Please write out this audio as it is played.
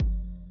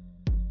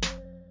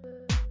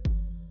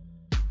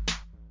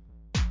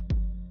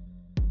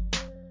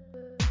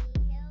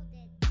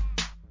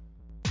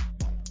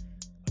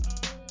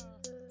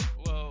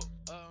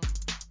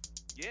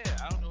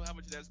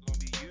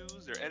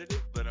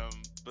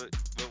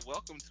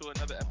to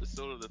another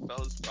episode of the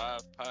Fellas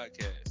Five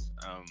podcast.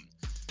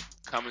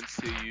 Coming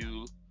to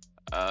you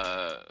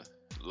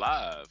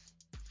live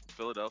from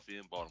Philadelphia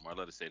and Baltimore. I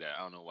love to say that.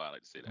 I don't know why I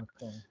like to say that.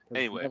 Okay.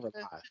 Anyway, Yeah,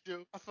 you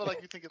do. I feel like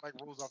you think it like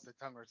rolls off the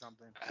tongue or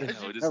something. I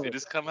know it Never-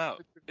 just come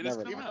out. It just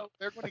come Even though out.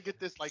 they're going to get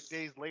this like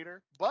days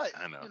later, but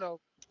I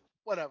know.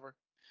 whatever.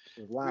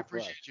 It's We live for us.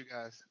 appreciate you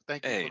guys.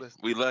 Thank you Hey, for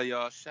listening. we love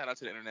y'all. Shout out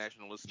to the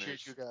international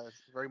Appreciate you listeners. guys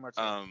very much.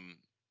 So.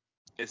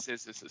 It's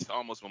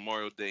almost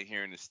Memorial Day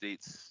here in the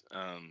States.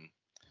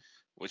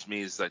 Which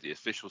means like the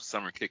official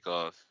summer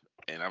kickoff,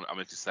 and I'm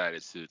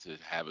excited to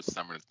have a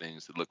summer of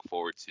things to look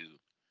forward to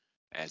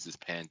as this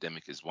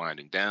pandemic is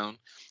winding down.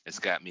 It's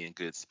got me in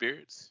good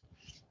spirits,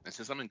 and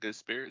since I'm in good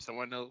spirits, I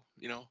want to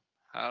know,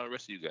 how the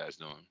rest of you guys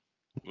doing.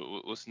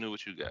 What's new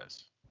with you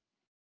guys?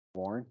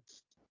 Warren?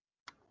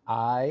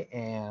 I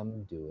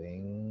am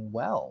doing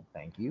well,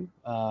 thank you.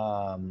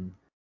 I'm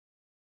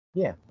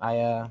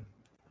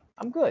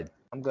good.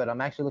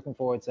 I'm actually looking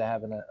forward to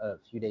having a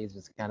few days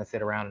just to kind of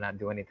sit around and not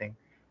do anything.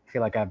 I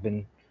feel like I've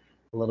been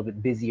a little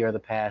bit busier the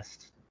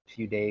past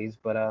few days,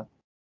 but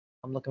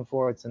I'm looking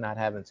forward to not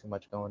having too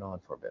much going on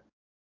for a bit.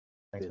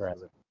 Thanks for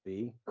asking.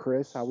 B.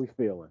 Chris, how we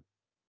feeling?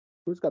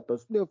 Who's got the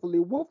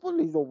sniffly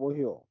wooflies over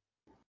here?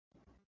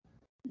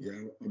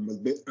 Yeah, I'm a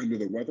bit under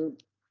the weather.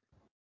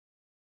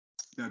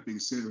 That being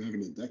said, I'm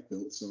having a deck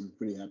built, so I'm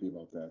pretty happy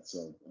about that.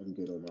 So I'm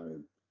good on my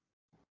end.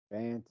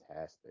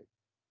 Fantastic.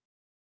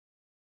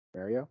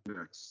 Mario?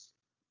 Next.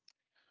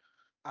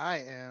 I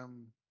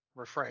am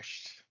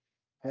refreshed.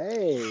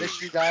 Hey.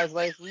 Missed you guys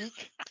last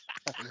week.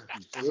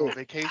 Was on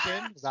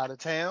vacation. Was out of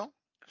town.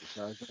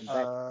 Recharging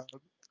back.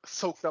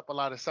 Soaked up a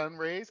lot of sun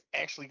rays.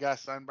 Actually got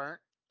sunburnt.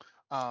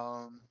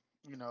 Was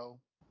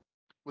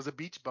a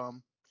beach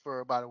bum for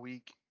about a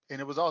week,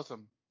 and it was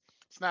awesome.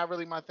 It's not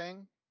really my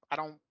thing. I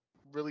don't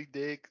really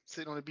dig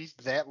sitting on the beach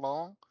that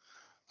long,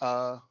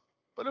 but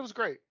it was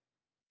great.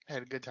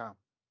 Had a good time.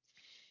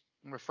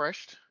 I'm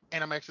refreshed,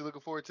 and I'm actually looking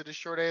forward to this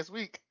short ass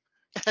week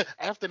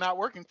after not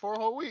working for a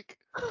whole week.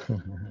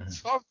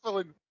 So I'm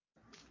feeling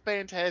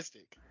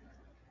fantastic.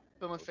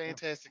 Feeling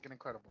fantastic and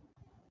incredible.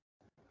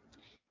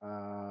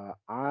 Quan,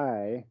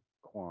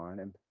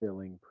 am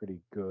feeling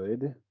pretty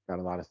good. Got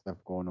a lot of stuff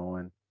going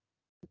on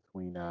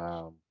between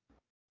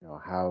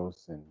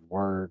house and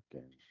work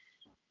and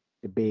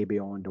the baby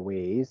on the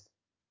ways.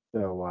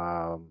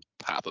 So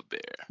Papa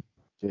Bear.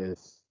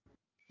 just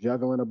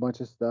juggling a bunch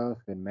of stuff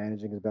and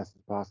managing as best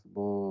as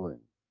possible and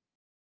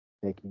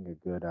taking a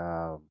good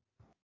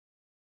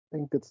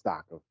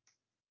stock of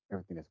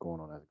everything that's going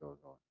on as it goes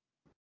on.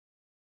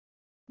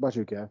 What about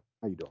you, Kev?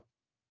 How you doing?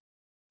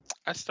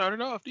 I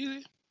started off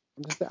easy.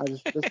 I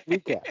just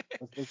recap.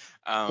 Let's take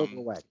it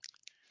away.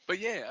 But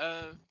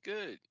yeah,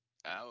 good.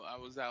 I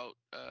was out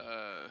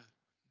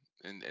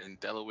in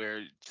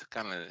Delaware,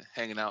 kind of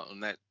hanging out on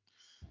that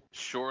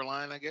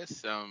shoreline, I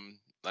guess.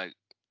 Like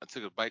I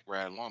took a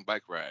long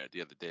bike ride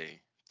the other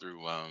day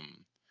through.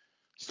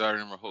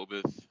 Started in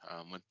Rehoboth,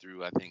 went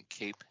through I think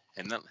Cape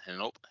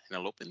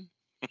Henlopen.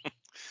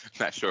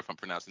 Not sure if I'm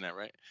pronouncing that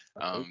right.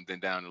 Then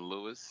down to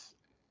Lewis,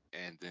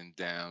 and then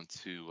down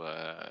to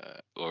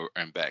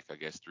and back, I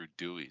guess, through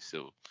Dewey.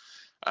 So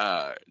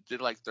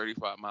did like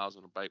 35 miles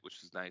on a bike,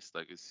 which is nice.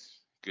 Like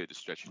it's good to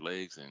stretch your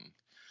legs and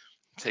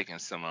taking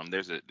some.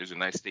 There's a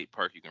nice state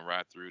park you can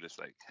ride through that's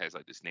like has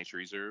like this nature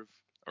reserve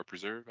or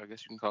preserve, I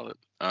guess you can call it.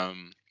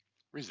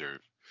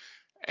 Reserve,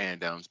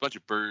 and it's a bunch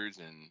of birds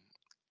and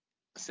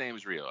same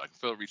as Rio. I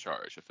feel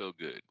recharged. I feel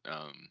good.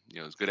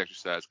 It's good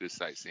exercise, good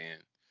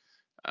sightseeing.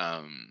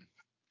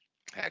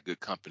 Had good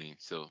company,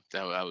 so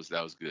that was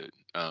good.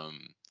 So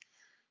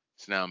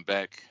now I'm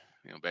back,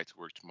 back to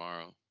work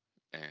tomorrow,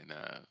 and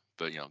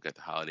but got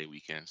the holiday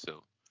weekend,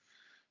 so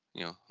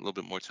a little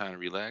bit more time to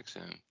relax,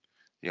 and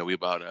we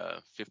about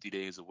 50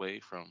 days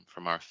away from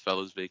our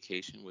fellas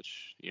vacation,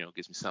 which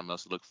gives me something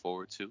else to look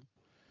forward to,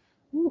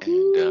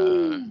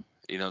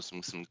 and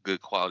some good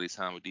quality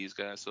time with these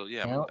guys. So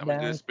yeah, I'm in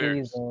good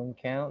spirits.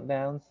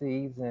 Countdown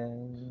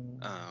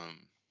season.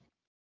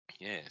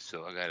 Yeah,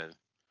 so I gotta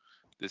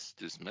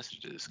this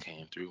message that just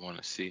came through. Want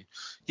to see?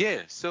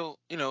 Yeah, so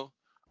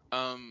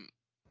one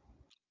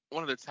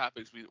of the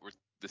topics we were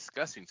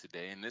discussing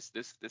today, and this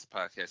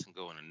podcast can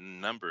go in a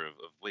number of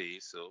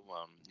ways. So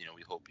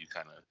we hope you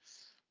kind of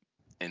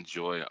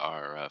enjoy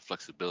our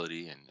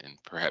flexibility and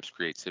perhaps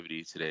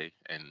creativity today,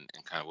 and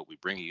kind of what we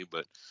bring you.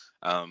 But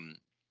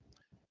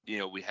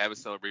we have a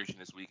celebration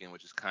this weekend,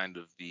 which is kind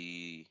of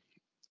the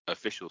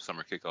official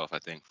summer kickoff, I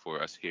think, for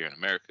us here in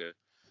America.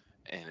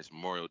 And it's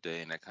Memorial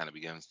Day, and that kind of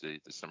begins the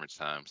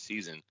summertime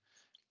season.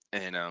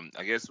 And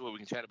I guess what we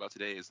can chat about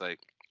today is like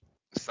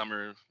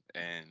summer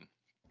and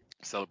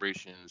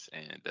celebrations,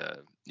 and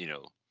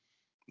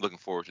looking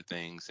forward to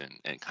things,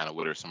 and kind of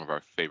what are some of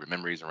our favorite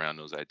memories around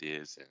those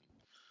ideas,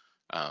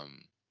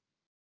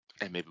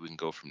 and maybe we can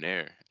go from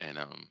there. And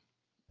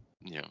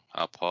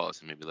I'll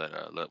pause and maybe let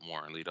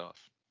Warren lead off.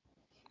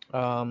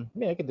 Yeah,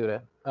 I could do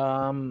that.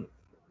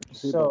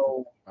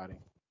 Everybody.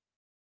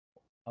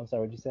 I'm sorry,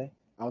 what'd you say?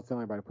 I was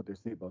telling everybody to put their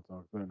seatbelts on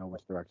because we don't know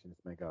which direction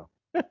this may go.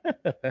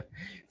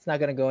 It's not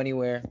gonna go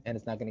anywhere, and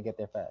it's not gonna get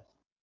there fast.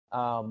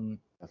 Um,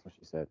 That's what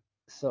she said.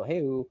 so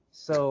hey,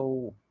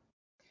 so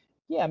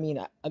yeah, I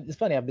mean, it's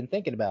funny. I've been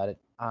thinking about it,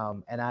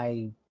 and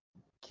I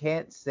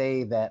can't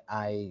say that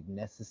I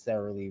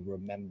necessarily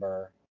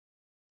remember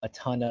a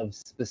ton of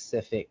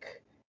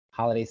specific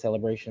holiday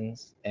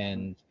celebrations,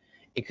 and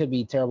it could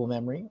be terrible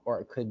memory, or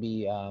it could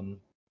be,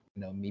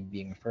 me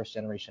being a first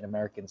generation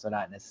American, so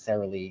not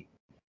necessarily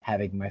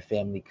having my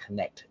family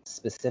connect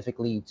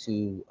specifically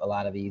to a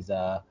lot of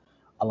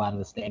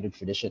the standard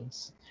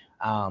traditions.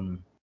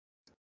 Um,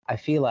 I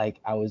feel like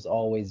I was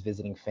always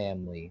visiting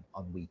family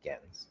on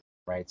weekends,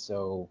 right?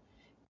 So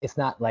it's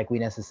not like we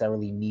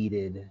necessarily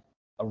needed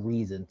a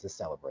reason to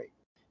celebrate.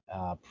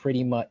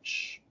 Pretty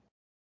much,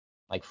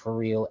 like for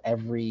real,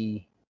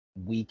 every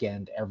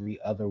weekend, every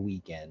other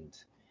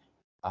weekend,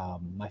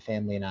 my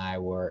family and I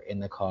were in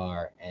the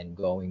car and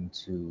going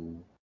to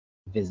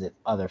visit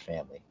other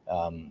family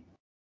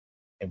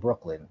in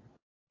Brooklyn.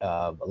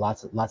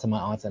 Lots of my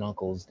aunts and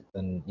uncles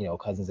and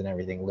cousins and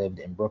everything lived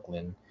in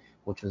Brooklyn,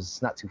 which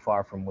was not too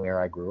far from where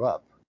I grew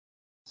up.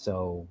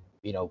 So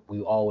we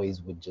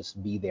always would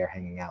just be there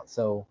hanging out.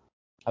 So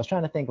I was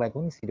trying to think, like,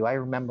 let me see, do I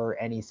remember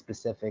any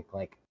specific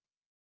like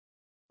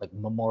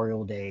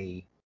Memorial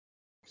Day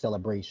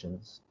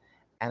celebrations?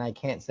 And I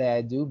can't say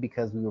I do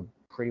because we were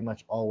pretty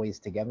much always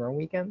together on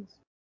weekends.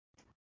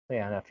 So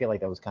yeah, and I feel like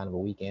that was kind of a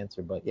weak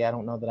answer, but yeah, I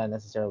don't know that I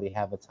necessarily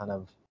have a ton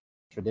of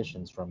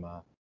traditions from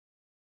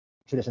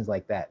traditions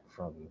like that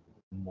from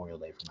Memorial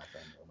Day for my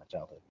family or my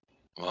childhood.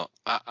 Well,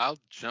 I'll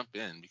jump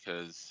in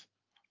because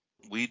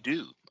we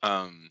do.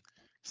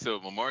 So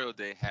Memorial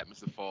Day happens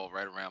to fall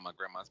right around my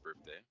grandma's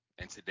birthday,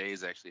 and today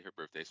is actually her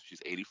birthday, so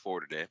she's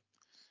 84 today.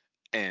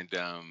 And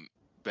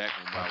back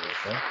when I Happy was,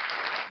 birthday.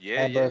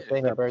 yeah, Happy yeah, Happy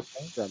birthday, happy birthday,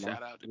 birthday. Grandma.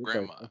 shout out to Happy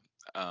Grandma, birthday.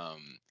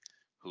 um,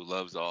 who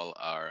loves all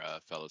our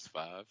fellows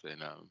five,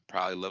 and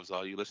probably loves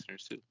all you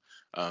listeners too.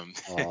 Um,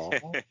 Aw.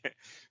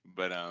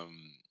 but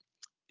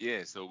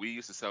yeah, so we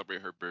used to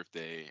celebrate her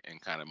birthday and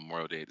kind of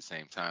Memorial Day at the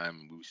same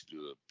time. We used to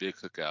do a big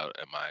cookout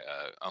at my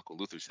Uncle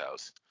Luther's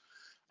house,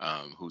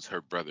 who's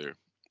her brother,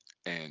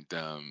 and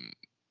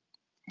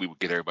we would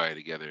get everybody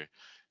together.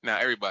 Now,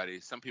 everybody,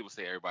 some people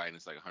say everybody, and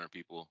it's like 100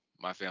 people.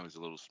 My family's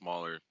a little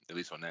smaller, at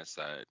least on that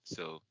side.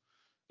 So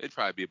it'd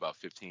probably be about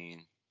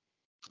 15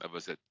 of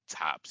us at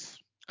tops,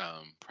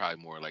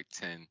 probably more like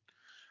 10.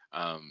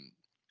 Um,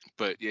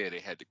 but yeah, they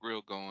had the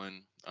grill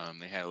going.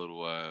 They had a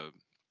little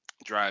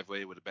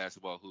driveway with a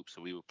basketball hoop,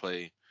 so we would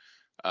play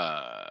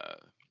uh,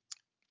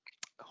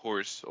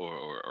 horse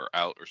or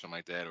out or something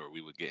like that, or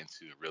we would get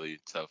into a really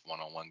tough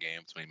one-on-one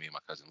game between me and my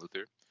cousin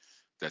Luther.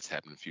 That's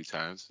happened a few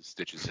times.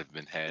 Stitches have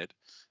been had.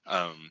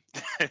 Um,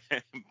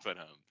 but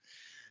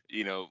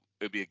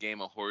it'd be a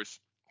game of horse.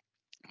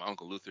 My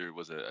uncle Luther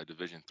was a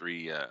Division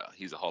three.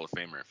 He's a Hall of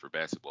Famer for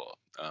basketball,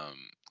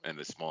 in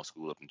a small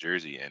school up in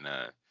Jersey. And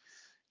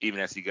even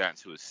as he got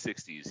into his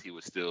 60s,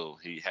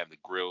 he had the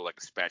grill like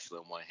a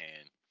spatula in one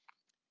hand,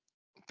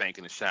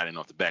 banking a shot in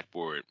off the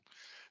backboard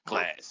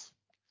glass.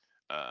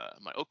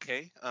 I'm like,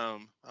 okay, I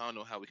don't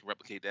know how we can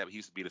replicate that, but he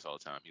used to beat us all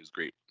the time. He was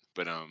great.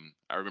 But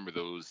I remember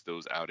those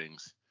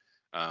outings.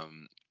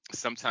 Um,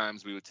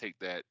 Sometimes we would take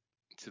that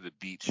to the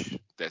beach,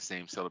 that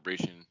same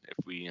celebration. If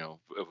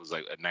if it was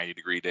like a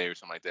 90-degree day or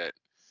something like that,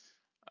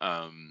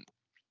 um,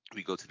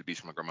 we go to the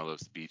beach. My grandma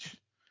loves the beach,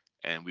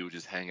 and we would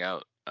just hang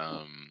out.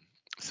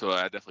 So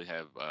I definitely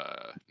have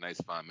nice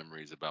fond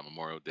memories about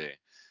Memorial Day.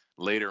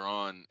 Later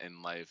on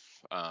in life,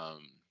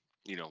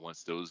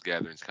 once those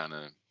gatherings kind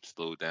of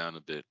slowed down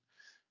a bit,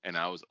 and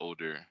I was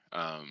older,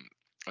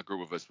 a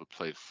group of us would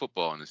play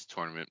football in this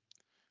tournament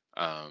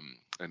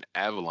in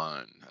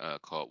Avalon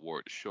called War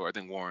at the Shore. I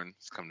think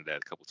Warren's come to that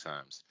a couple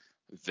times.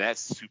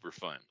 That's super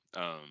fun.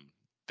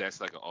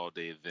 That's like an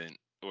all-day event,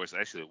 or it's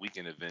actually a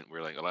weekend event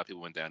where like a lot of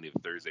people went down either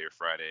Thursday or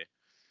Friday,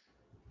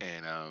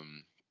 and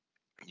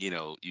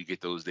you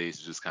get those days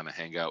to just kind of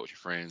hang out with your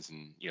friends,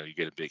 and you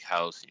get a big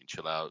house and you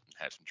chill out and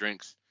have some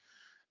drinks.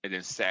 And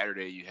then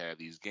Saturday you have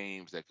these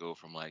games that go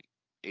from like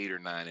 8 or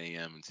 9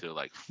 a.m. until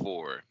like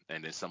 4,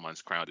 and then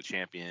someone's crowned a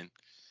champion,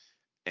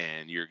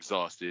 and you're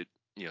exhausted.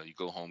 You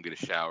go home, get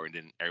a shower, and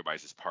then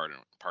everybody's just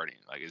partying.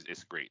 Like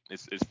it's great.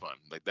 It's fun.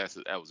 Like that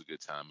was a good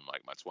time in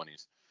like my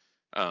 20s.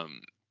 Um,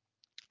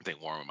 I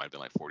think Warren might have been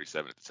like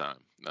 47 at the time.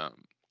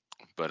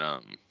 But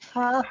Ha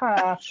ha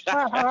ha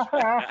ha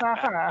ha ha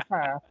ha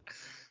ha.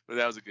 but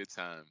that was a good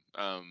time.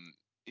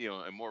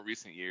 In more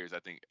recent years, I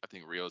think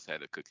Rio's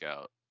had a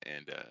cookout,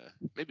 and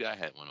maybe I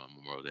had one on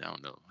Memorial Day. I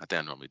don't know. I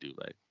think I normally do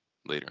like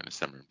later in the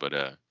summer.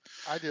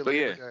 I did But Labor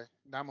yeah, Day,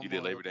 not you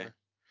did Memorial Labor Day. Day.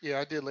 Yeah,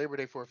 I did Labor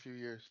Day for a few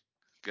years.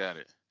 Got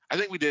it. I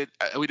think we did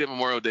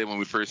Memorial Day when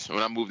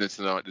I moved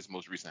into this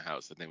most recent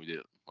house. I think we did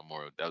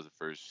Memorial. That was the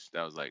first.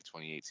 That was like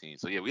 2018.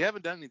 So yeah, we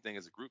haven't done anything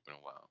as a group in a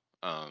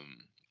while.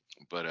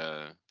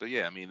 But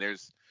yeah, I mean,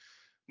 there's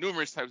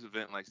numerous types of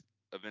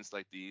events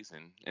like these,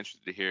 and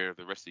interested to hear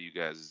the rest of you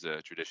guys'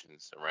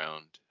 traditions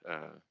around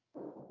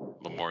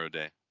Memorial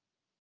Day.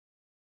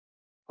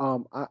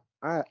 Um, I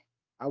I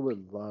I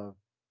would love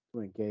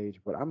to engage,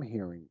 but I'm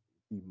hearing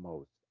the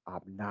most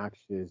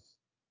obnoxious,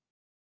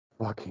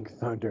 fucking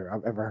thunder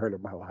I've ever heard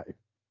in my life.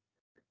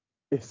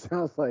 It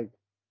sounds like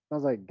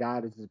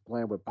God is just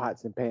playing with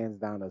pots and pans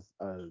down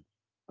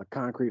a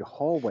concrete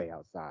hallway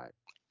outside.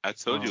 I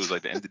told you it Um, was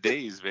like the end of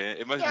days, man.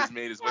 It must have just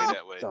made its way what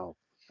that way. the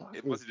fuck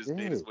It must is have just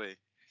made its this? way.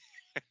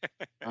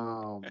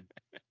 Um,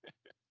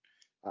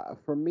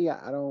 for me,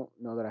 I don't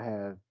know that I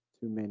have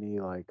too many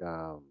like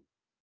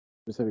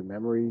specific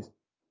memories.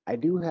 I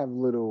do have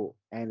little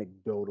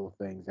anecdotal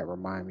things that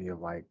remind me of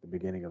like the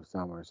beginning of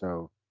summer.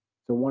 So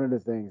one of the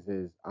things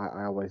is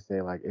I always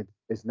say like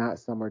it's not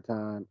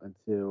summertime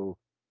until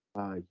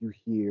you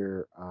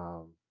hear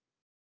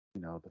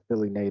the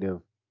Philly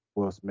native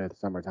Will Smith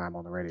 "Summertime"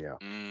 on the radio.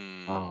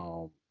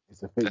 Mm,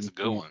 It's a fit that's a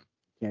good one.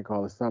 you can't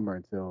call it summer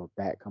until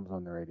that comes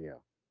on the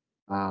radio.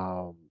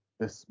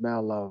 The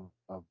smell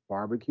of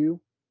barbecue,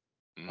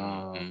 Hmm.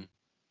 um,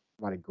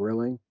 somebody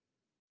grilling.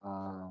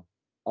 Um,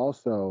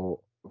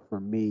 Also for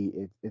me,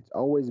 it's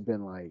always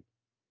been like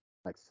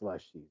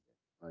slush season,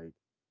 like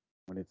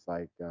when it's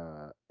like,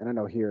 and I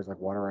know here it's like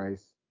water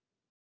ice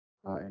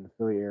in the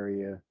Philly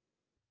area.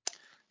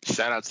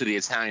 Shout out to the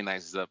Italian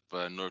ices up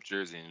North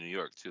Jersey and New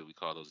York too. We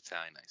call those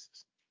Italian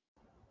ices.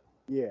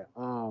 Yeah.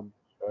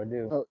 Sure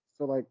do.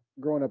 So like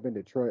growing up in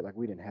Detroit, like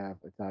we didn't have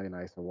Italian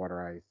ice or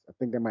water ice. I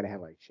think they might have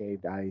had like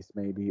shaved ice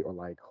maybe or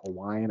like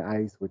Hawaiian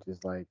ice, which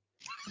is like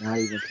not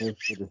even close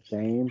to the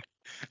same.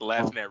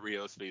 Um, Laughing at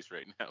Rio's face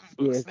right now,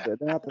 yeah, folks. they're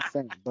not the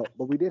same. But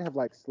we did have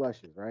like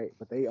slushes, right?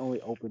 But they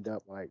only opened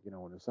up like in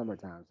the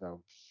summertime.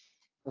 So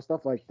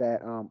stuff like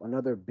that.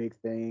 Another big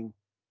thing,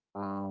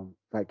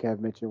 like Kev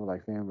mentioned, with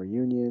like family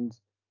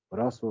reunions, but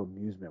also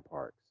amusement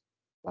parks.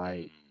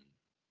 Like Mm.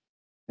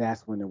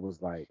 that's when it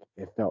was like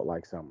it felt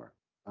like summer.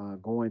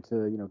 Going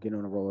to getting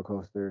on a roller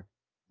coaster,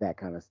 that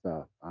kind of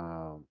stuff.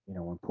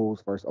 When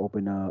pools first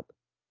open up,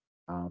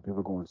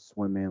 people going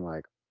swimming,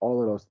 like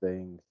all of those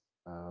things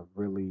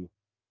really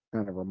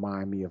kind of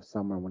remind me of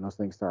summer. When those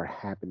things start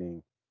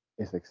happening,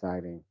 it's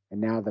exciting.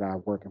 And now that I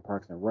work in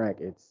Parks and Rec,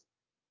 it's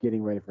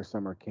getting ready for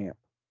summer camp.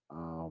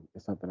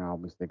 It's something I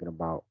always thinking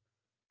about.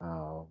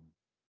 Um,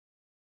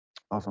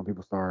 Also, when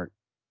people start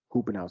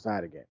hooping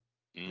outside again,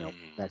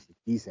 it's Mm. actually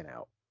decent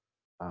out.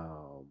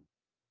 Um,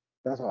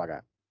 that's all I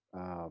got.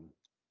 Um,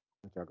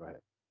 let y'all go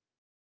ahead.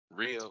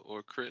 Rio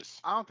or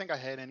Chris? I don't think I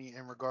had any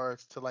in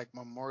regards to like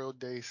Memorial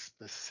Day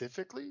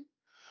specifically.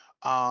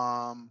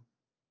 Um,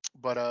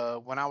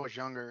 but when I was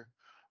younger,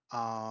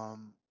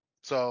 um,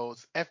 so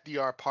it's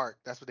FDR Park,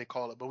 that's what they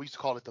call it, but we used to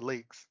call it the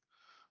Lakes.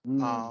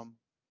 Mm, Um,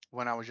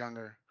 when I was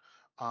younger,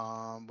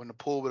 when the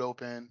pool would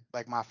open,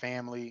 like my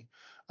family,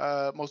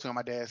 mostly on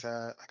my dad's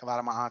side, like a lot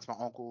of my aunts, my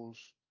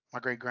uncles, my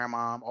great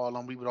grandma, all of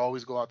them, we would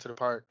always go out to the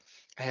park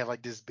and have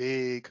like this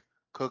big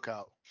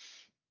cookout.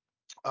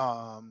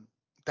 Um,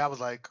 that was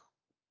like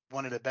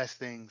one of the best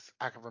things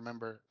I can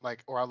remember,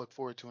 like, or I look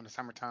forward to in the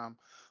summertime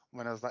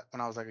when I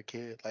was like a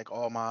kid, like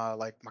all my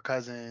like my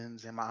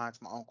cousins and my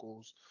aunts, my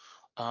uncles,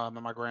 and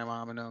my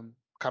grandma and them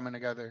coming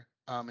together,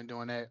 and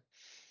doing that,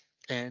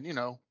 and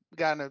we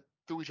got into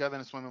through each other in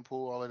the swimming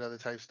pool, all that other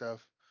type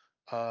stuff.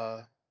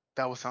 Uh,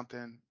 that was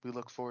something we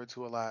look forward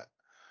to a lot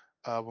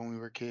when we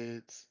were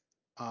kids.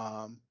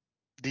 Um,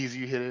 these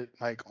you hit it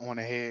like on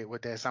the head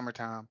with that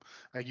summertime.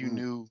 Like you mm.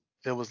 knew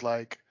it was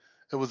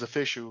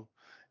official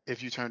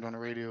if you turned on the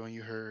radio and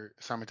you heard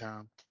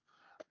summertime.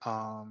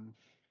 Um,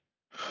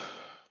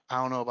 I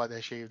don't know about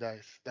that shaved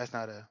ice. That's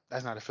not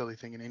a Philly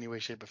thing in any way,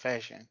 shape, or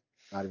fashion.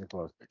 Not even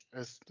close.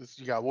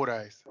 You got water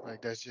ice.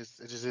 Like it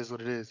just is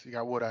what it is. You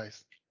got water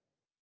ice.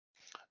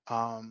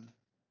 Um,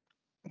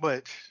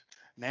 but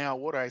now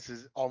water ice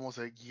is almost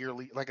a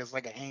yearly, like it's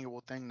like an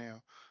annual thing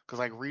now. Cause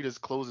like Rita's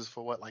closes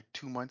for what, like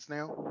 2 months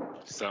now.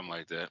 Something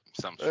like that.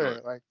 Something Yeah,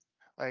 short. like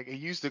it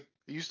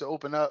used to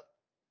open up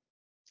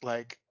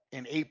like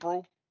in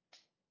April,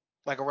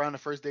 like around the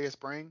first day of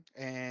spring,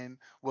 and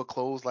will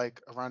close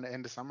like around the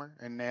end of summer.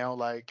 And now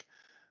like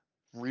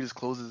Rita's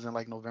closes in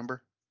like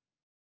November,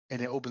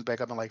 and it opens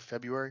back up in like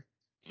February,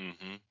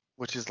 Hmm.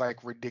 which is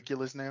like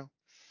ridiculous now.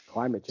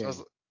 Climate So it's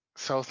change.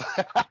 so it's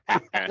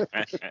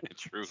like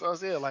True. so I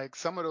was like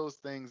some of those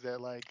things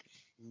that like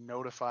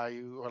notify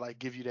you or like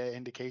give you that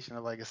indication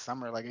of like it's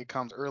summer, like it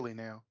comes early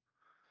now.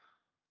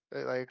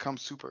 Like it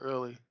comes super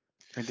early.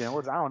 And then I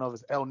don't know if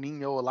it's El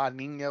Nino or La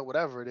Nina,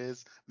 whatever it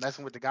is,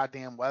 messing with the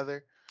goddamn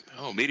weather.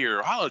 Oh,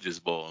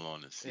 meteorologist balling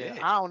on us. Yeah, Yeah.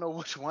 I don't know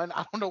which one.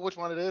 I don't know which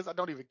one it is. I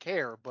don't even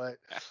care. But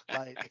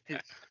like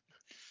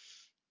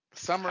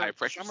High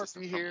pressure summer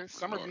system be from here.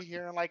 from the Summer be north.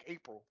 here in like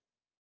April.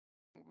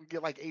 We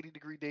get like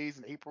 80-degree days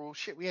in April.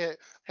 Shit, we had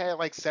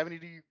like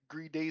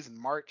 70-degree days in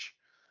March.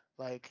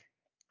 Like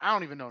I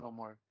don't even know no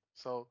more.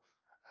 So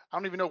I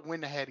don't even know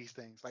when to have these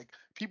things. Like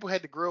people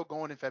had the grill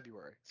going in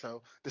February.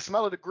 So the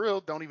smell of the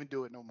grill don't even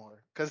do it no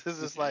more. Cause it's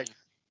just like, Mm-mm.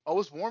 oh,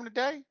 it's warm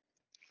today.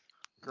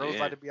 Girls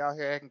about Yeah. to be out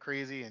here acting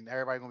crazy, and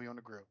everybody gonna be on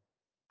the grill.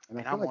 And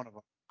I And feel I'm like one of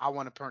them. I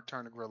want to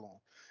turn the grill on.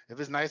 If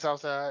it's nice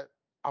outside,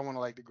 I want to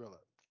light the grill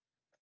up.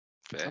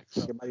 I feel like Facts.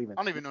 So it might even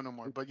I don't snow. even know no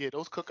more. But yeah,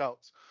 those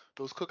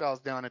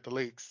cookouts down at the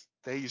lakes,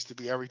 they used to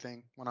be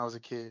everything when I was a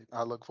kid.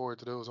 I look forward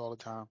to those all the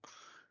time.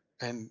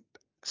 And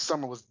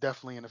summer was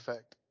definitely in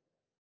effect.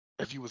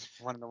 if you was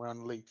running around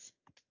the lakes.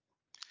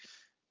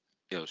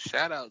 Yo,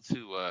 shout out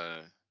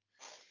to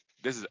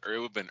this is it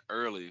would have been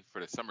early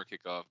for the summer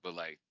kickoff, but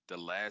like the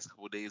last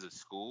couple days of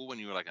school when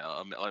you were like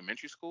in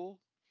elementary school,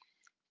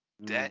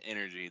 that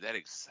energy, that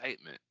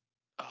excitement,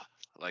 ugh,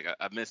 like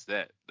I missed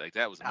that. Like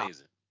that was I,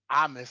 amazing.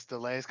 I missed the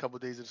last couple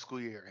of days of the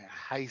school year in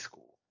high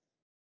school.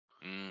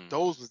 Mm.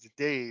 Those was the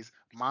days,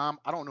 Mom.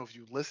 I don't know if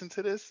you listen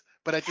to this,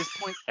 but at this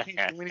point, you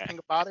can't do anything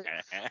about it.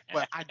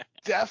 But I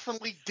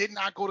definitely did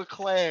not go to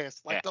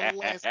class like the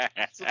last 2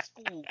 weeks of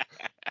school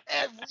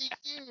every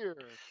year.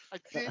 I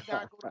did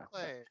not go to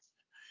class,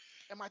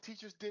 and my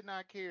teachers did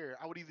not care.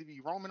 I would either be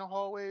roaming the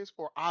hallways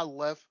or I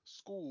left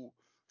school.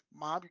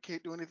 Mom, you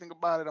can't do anything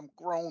about it. I'm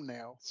grown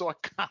now, so I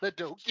kind of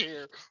don't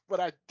care.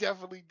 But I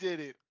definitely did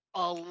it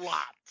a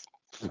lot,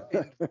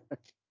 and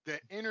the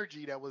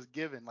energy that was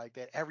given, like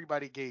that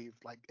everybody gave,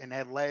 like in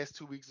that last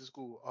 2 weeks of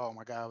school, oh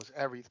my God, it was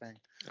everything.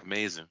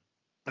 Amazing.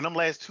 In them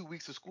last 2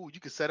 weeks of school, you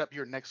could set up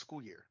your next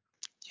school year.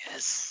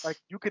 Yes. Like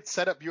you could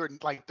set up your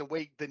like the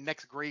way the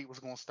next grade was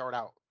going to start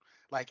out,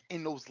 like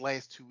in those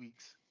last 2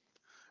 weeks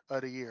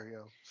of the year,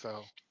 yo.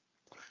 So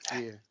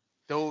yeah,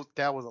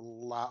 that was a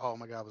lot. Oh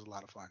my God, it was a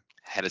lot of fun.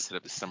 Had to set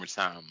up the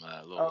summertime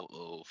Uh,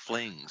 little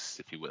flings,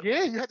 if you will.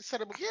 yeah, you had to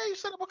set up. Yeah, you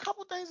set up a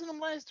couple things in them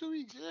last 2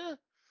 weeks. Yeah,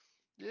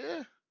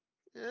 yeah,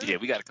 yeah. Yeah,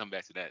 we got to come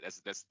back to that.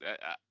 That's that.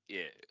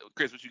 Yeah,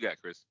 Chris, what you got,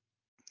 Chris?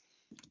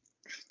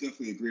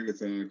 Definitely agree with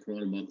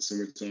Quan about the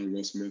summertime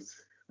Will Smith.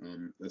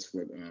 That's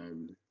what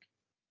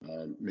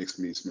makes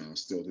me smile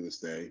still to this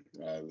day.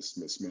 The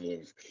smell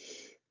of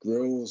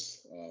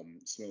grills,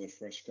 smell of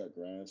fresh cut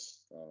grass.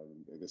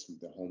 I guess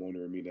the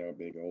homeowner in me now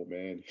being an old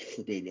man,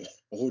 being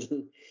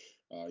older,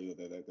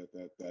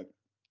 that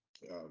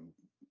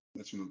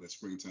lets you know that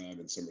springtime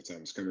and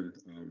summertime is coming.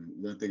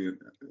 One thing that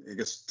I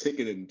guess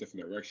taking it in a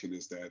different direction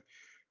is that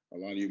a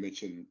lot of you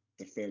mentioned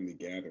the family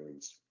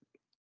gatherings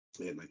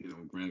and like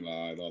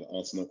grandma and all the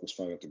aunts and uncles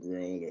flying up the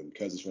grill and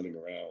cousins running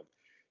around.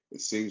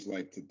 It seems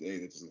like today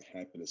that doesn't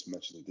happen as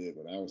much as it did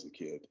when I was a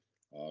kid,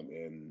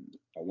 and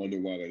I wonder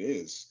why that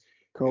is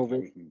and how COVID.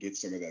 we can get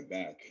some of that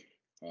back.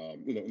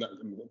 Not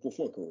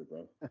before COVID,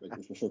 bro.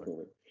 Like before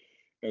COVID.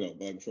 But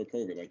like before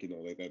COVID, like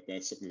like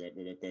that's something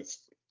that's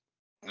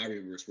I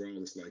remember as well.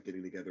 It's like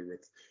getting together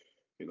with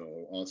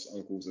aunts,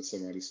 uncles at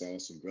somebody's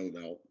house and grilling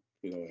out.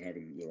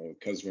 Having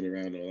cousins running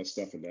around and all that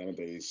stuff. And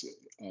nowadays,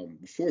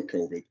 before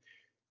COVID,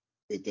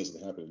 it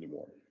doesn't happen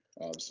anymore.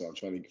 So I'm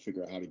trying to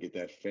figure out how to get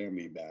that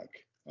family back.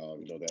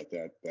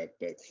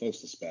 That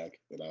closeness back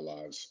in our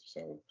lives.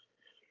 So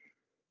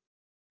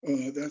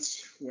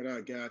that's what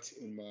I got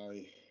in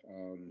my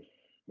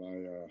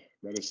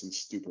medicine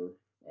stupor.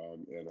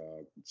 And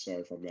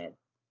sorry if I'm not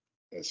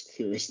as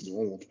clear as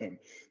normal, but I'm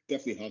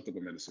definitely hooked up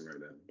with medicine right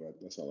now. But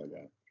that's all I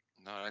got.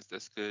 No,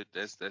 that's good.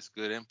 That's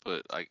good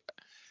input. Like,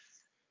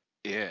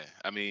 yeah,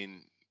 I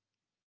mean,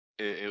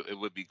 it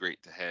would be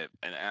great to have,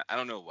 and I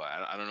don't know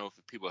why. I don't know if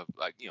people have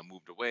like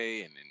moved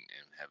away and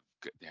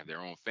have their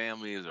own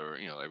families, or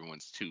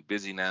everyone's too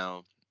busy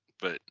now.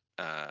 But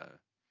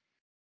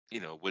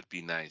it would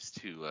be nice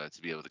to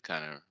be able to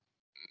kind of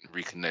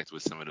reconnect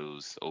with some of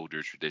those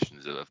older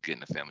traditions of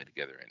getting a family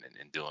together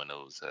and doing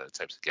those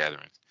types of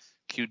gatherings.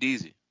 Q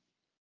Deezy.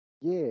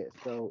 Yeah.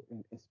 So,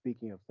 and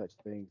speaking of such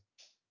things,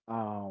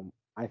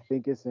 I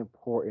think it's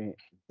important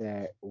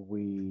that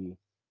we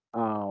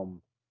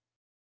um,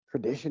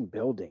 tradition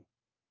building,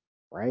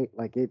 right?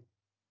 Like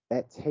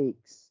that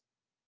takes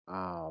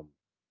um,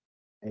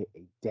 a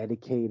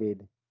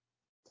dedicated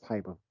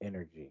type of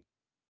energy.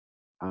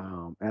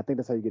 And I think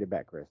that's how you get it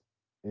back, Chris.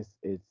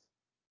 It's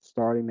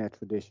starting that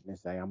tradition and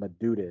say, I'm gonna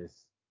do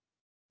this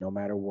no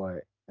matter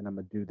what, and I'm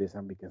gonna do this.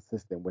 I'm gonna be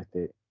consistent with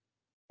it.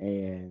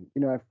 And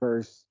at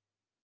first,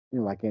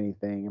 like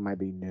anything, it might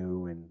be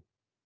new, and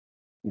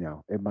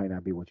it might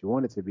not be what you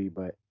want it to be,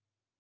 but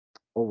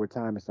over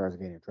time, it starts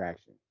gaining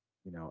traction.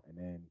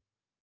 And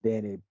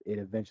then it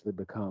eventually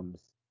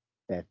becomes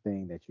that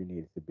thing that you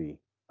need it to be.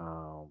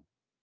 And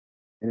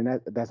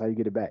then that's how you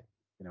get it back.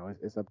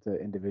 It's up to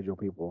individual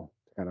people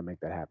to kind of make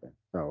that happen.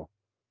 So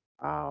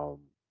um,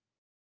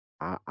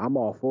 I'm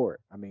all for it.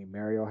 I mean,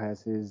 Mario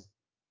has his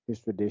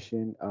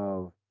tradition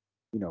of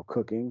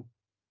cooking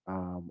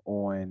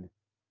on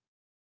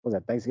was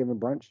that Thanksgiving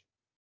brunch,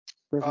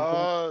 Christmas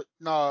brunch,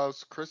 No, it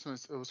was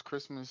Christmas. It was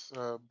Christmas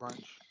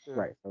brunch. Yeah.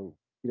 right? So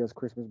he does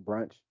Christmas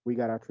brunch. We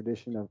got our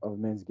tradition of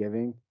Men's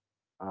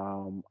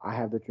I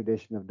have the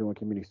tradition of doing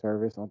community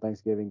service on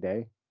Thanksgiving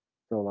Day.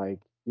 So like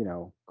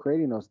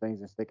creating those things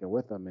and sticking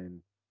with them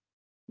and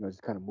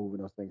just kind of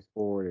moving those things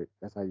forward.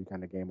 That's how you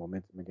kind of gain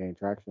momentum and gain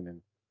traction.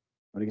 And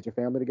when you get your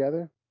family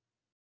together,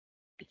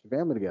 get your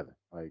family together.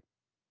 Like,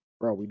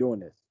 bro, we doing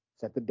this.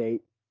 Set the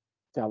date,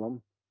 tell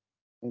them,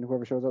 and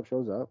whoever shows up,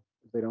 shows up.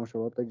 If they don't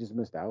show up, they just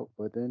missed out.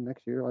 But then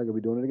next year, like, we'll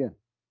be doing it again.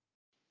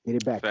 Get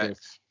it back, Chris.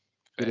 Facts.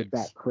 Get it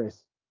back, Facts.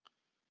 Chris.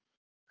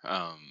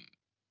 Um,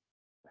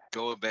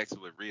 Going back to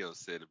what Rio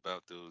said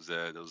about those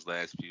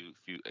last few,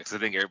 because I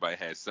think everybody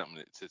has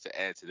something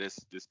to add to this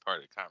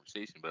part of the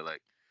conversation. But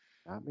like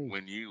Not me.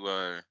 when you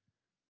what'd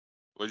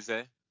you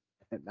say?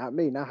 Not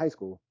me. Not high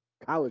school.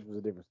 college was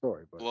a different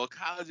story, but Well,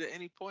 college at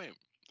any point.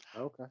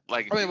 okay.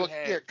 Like I if mean, you well,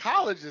 yeah, had,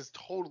 college is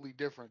totally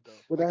different though.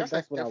 Well, Like that's a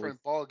that's what I was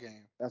different ball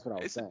game. that's what I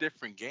was it's a saying.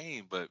 different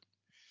game, but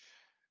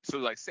so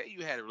like say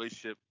you had a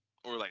relationship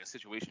or like a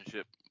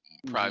situationship,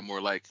 Mhm. probably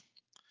more like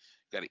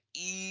got to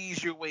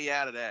ease your way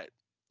out of that.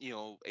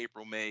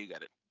 April, May, you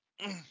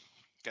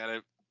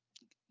gotta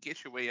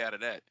get your way out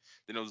of that.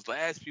 Then those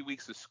last few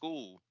weeks of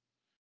school,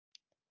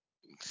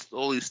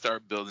 slowly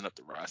start building up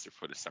the roster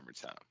for the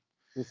summertime.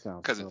 This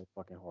sounds Because so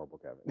fucking horrible,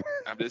 Kevin.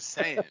 I'm just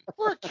saying,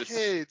 We're this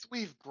kids.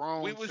 We've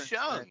we grown was since then.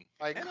 young,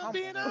 Like, and I'm come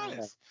being on. Yeah.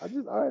 honest.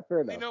 All right,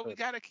 fair enough. We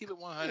gotta keep it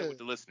 100 Yeah, with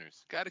the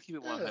listeners. Gotta keep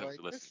it yeah. 100 with Like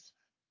the this. listeners.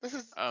 This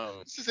is Um,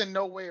 this is in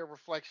no way a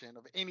reflection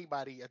of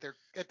anybody at their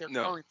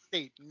no, current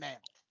state now.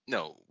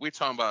 no, we're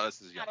talking about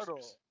us as Not at youngsters.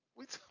 all.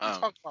 We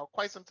Um, talked about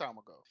quite some time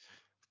ago.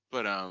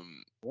 but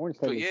Warren's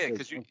but taking yeah, very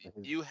because young for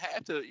his. you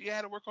had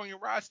to work on your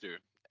roster,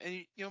 and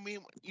you know what I mean.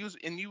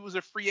 You was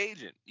a free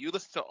agent. You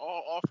listened to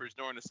all offers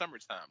during the summer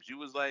times. You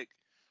was like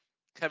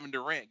Kevin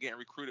Durant getting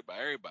recruited by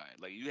everybody.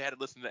 Like you had to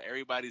listen to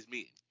everybody's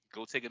meeting.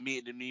 Go take a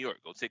meeting in New York.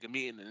 Go take a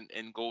meeting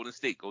in Golden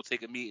State. Go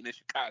take a meeting in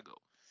Chicago,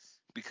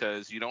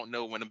 because you don't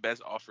know when the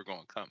best offer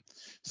going to come.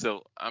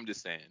 So I'm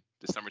just saying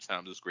the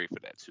summertime is great for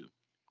that too.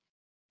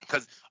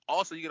 Because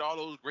also you get all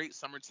those great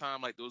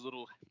summertime, like those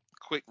little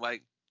quick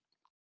like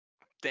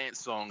dance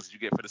songs you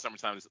get for the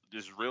summertime. It's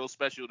just real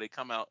special. They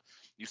come out,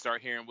 you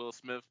start hearing Will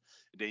Smith,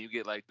 and then you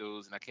get like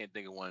those, and I can't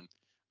think of one.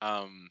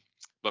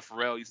 But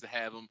Pharrell used to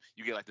have them.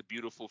 You get like the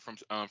Beautiful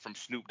from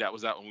Snoop that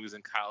was out when we was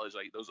in college.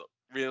 Like those are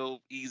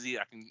real easy.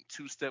 I can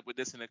two step with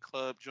this in the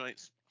club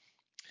joints.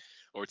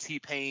 Or T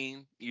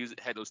Pain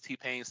had those T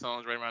Pain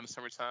songs right around the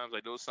summertime.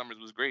 Like those summers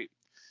was great.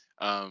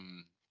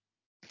 Um,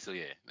 so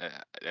yeah,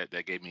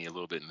 that gave me a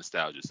little bit of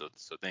nostalgia. So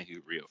thank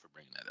you, Rio, for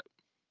bringing that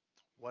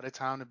What a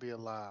time to be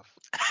alive.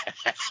 up.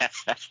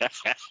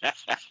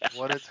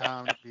 What a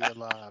time to be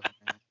alive,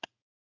 man.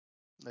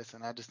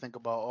 Listen, I just think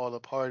about all the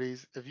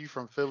parties. If you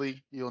from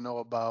Philly, you'll know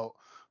about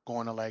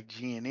going to like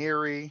G and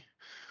Erie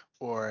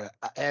or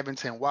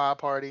Abington Wild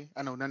Party.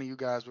 I know none of you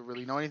guys would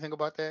really know anything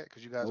about that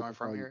because you guys Nope, aren't it's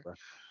from all you, here. bro.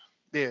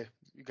 Yeah,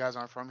 you guys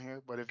aren't from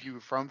here. But if you were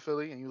from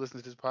Philly and you listen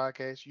to this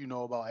podcast, you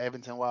know about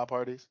Abington Wild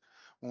Parties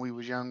when we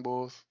was young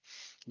boys.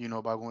 You know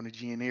about going to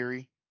G and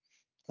Erie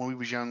when we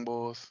was young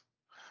boys.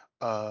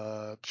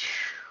 Uh,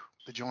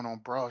 the joint on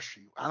Broad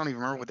Street. I don't even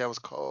remember what that was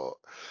called.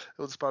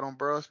 It was a spot on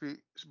Broad Street.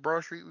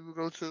 Broad Street we would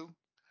go to.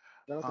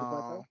 Shout out to the Um,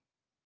 plateau.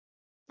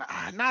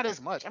 not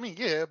as much. I mean,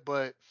 yeah,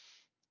 but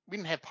we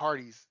didn't have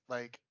parties.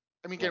 Like,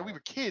 I mean, again, we Right. were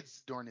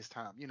kids during this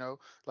time.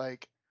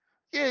 Like,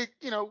 yeah,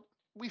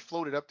 we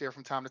floated up there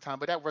from time to time,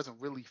 but that wasn't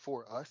really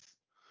for us.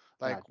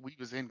 Like, Gotcha. we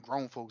was in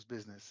grown folks'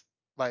 business.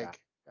 Gotcha.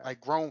 Like, Gotcha.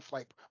 like grown,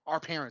 like our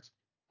parents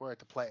were at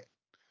the play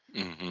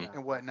hmm Gotcha.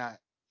 and whatnot.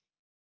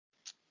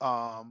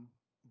 Um,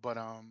 but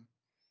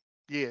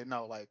yeah,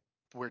 no, like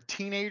we're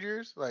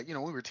teenagers, like we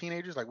were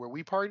teenagers, like where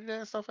we partied at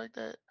and stuff like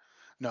that.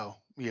 No,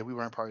 yeah, we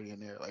weren't partying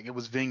there. Like it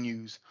was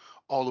venues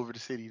all over the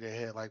city that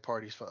had like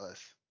parties for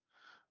us.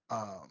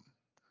 Um,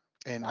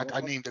 and I, Dollar I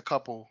Party. named a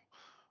couple.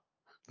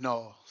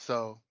 No,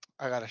 so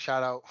I got to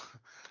shout out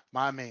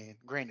my man.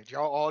 Granted,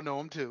 y'all all know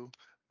him too,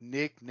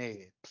 Nick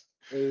Ned.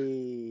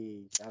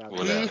 Hey, shout out to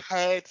What He up? Ned.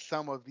 had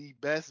some of the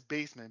best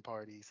basement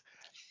parties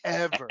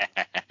ever.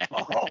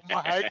 Oh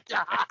my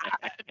God.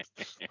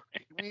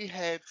 We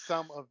had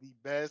some of the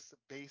best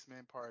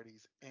basement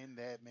parties in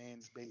that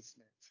man's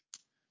basement.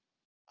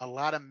 A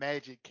lot of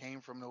magic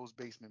came from those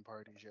basement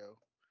parties, yo.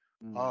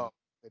 Mm. Oh,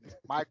 goodness.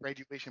 My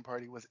graduation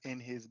party was in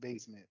his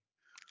basement.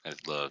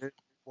 That's love. It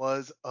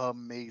was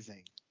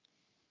amazing.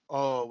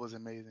 Oh, it was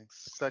amazing.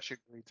 Such a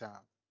great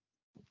time.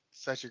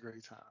 Such a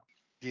great time.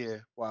 Yeah,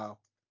 wow.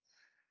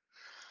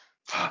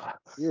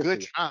 Good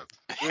Seriously, time.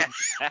 Good,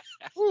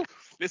 woo,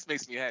 This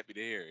makes me happy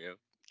to hear, yo.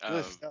 good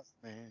Um, stuff,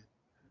 man.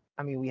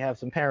 I mean, we have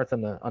some parents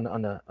on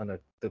the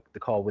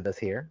call with us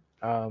here.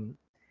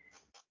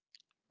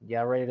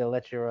 Y'all ready to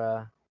let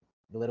your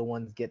the little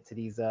ones get to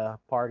these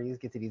parties,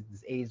 get to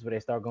this age where they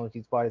start going to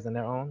these parties on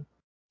their own?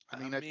 I I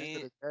mean, at the end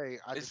of mean, the day,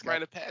 I it's just got,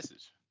 rite of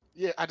passage.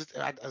 yeah,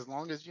 as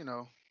long as,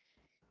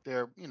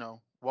 they're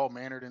well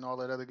mannered and all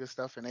that other good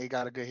stuff, and they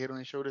got a good head on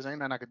their shoulders. Ain't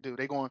nothing I could do.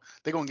 They gonna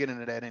get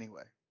into that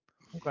anyway.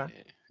 Okay.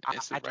 Yeah, I,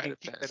 it's a I rite can't of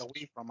keep that passage.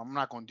 away from them. I'm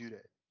not gonna do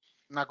that.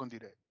 I'm not gonna do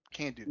that.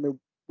 Can't do I that mean,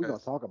 we're gonna because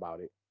talk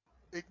about it.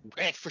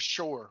 for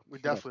sure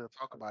we We're gonna definitely will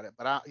talk about it.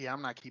 But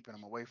I'm not keeping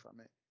them away from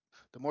it.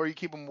 The more you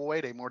keep them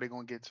away, the more they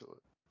gonna get to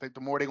it. Like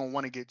the more they gonna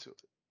want to get to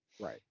it.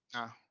 right.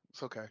 Nah,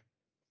 it's okay.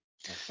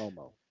 That's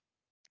FOMO.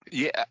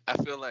 Yeah, I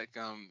feel like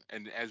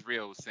and as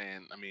Rio was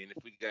saying, I mean,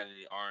 if we got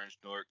any Orange,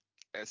 Newark,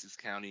 Essex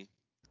County,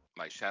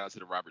 like shout out to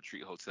the Robert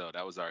Treat Hotel.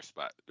 That was our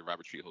spot. The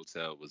Robert Treat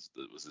Hotel was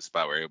the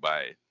spot where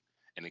everybody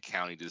in the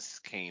county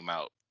just came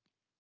out,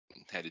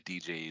 had the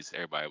DJs.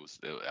 Everybody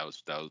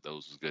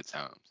those was good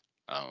times.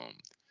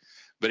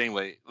 But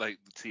anyway, like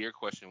to your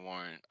question,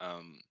 Warren.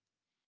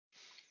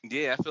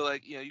 Yeah, I feel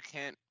like you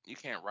can't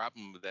rob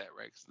them with that,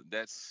 right? 'Cause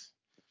that's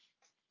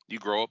you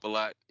grow up a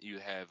lot. You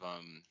have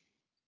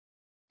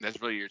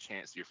that's really your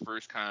chance, your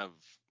first kind of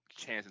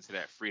chance into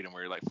that freedom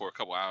where like for a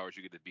couple hours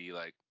you get to be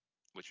like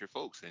with your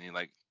folks and you're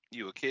like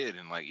you a kid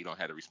and like you don't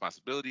have the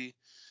responsibility.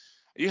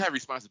 You have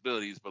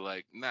responsibilities, but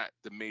like not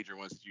the major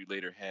ones that you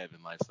later have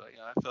in life. So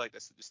I feel like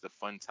that's just a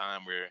fun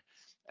time where,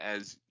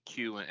 as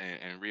Q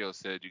and Rio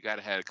said, you got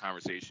to have a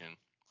conversation.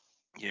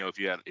 If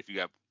you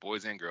got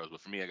boys and girls,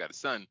 but for me, I got a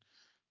son.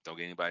 Don't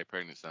get anybody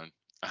pregnant, son.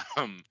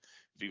 Um,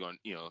 if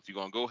you're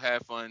gonna go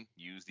have fun,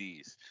 use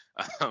these.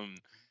 Um,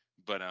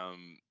 but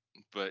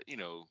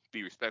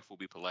be respectful,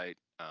 be polite,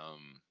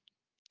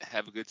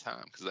 have a good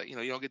time, because like you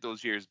don't get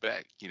those years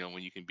back.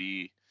 When you can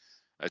be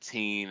a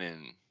teen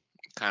and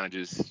kind of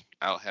just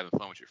out having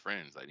fun with your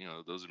friends. Like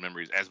those are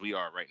memories as we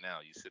are right now.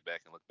 You sit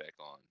back and look back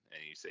on,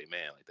 and you say,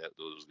 man, like that.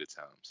 Those was good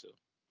times.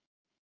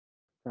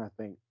 So I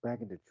think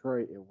back in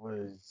Detroit, it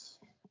was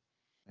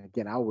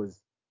again. I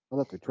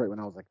left Detroit when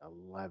I was like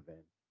 11,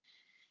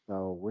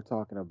 so we're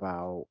talking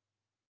about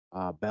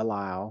Belle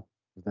Isle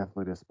was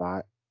definitely the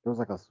spot. There was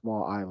like a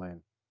small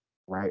island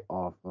right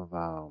off of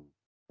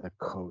the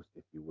coast,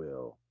 if you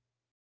will,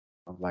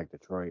 of like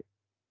Detroit.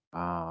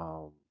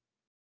 Um,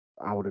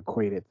 I would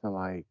equate it to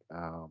like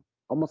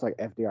almost like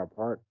FDR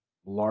Park,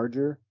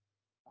 larger.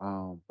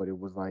 But it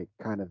was like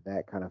kind of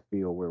that kind of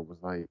feel where it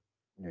was like,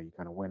 you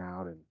kind of went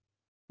out and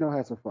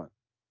had some fun.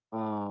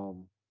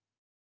 Um,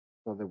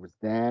 so there was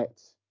that.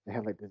 They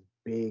had like this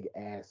big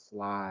ass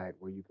slide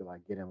where you could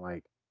like get in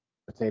like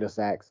potato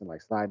sacks and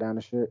like slide down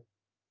the shit.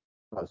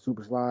 A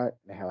super slide.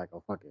 And they had like a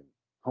fucking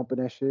hump in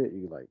that shit.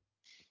 You like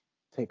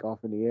take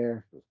off in the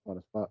air. It was fun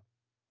as fuck.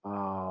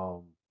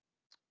 Um,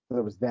 so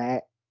there was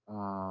that.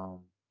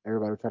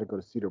 Everybody would try to go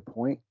to Cedar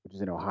Point, which is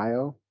in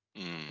Ohio.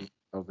 mm,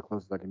 That was the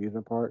closest like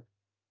amusement park.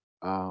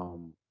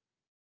 Um,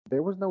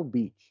 there was no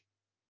beach.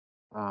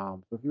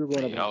 So if you were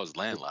growing up man, in I was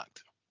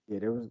landlocked. yeah,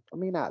 there was. I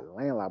mean, not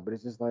landlocked, but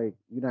it's just like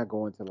you're not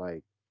going to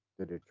like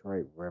the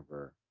Detroit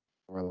River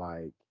or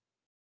like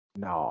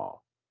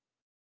no,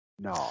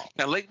 no.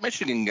 Now Lake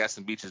Michigan got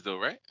some beaches though,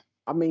 right?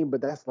 I mean,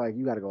 but that's like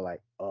you got to go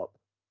like up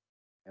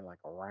and like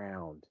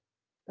around.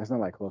 That's not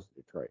like close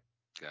to Detroit.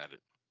 Got it.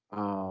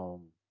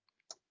 Um,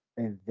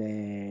 and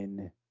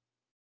then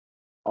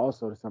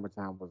also the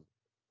summertime was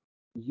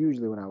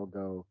usually when I would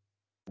go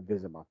and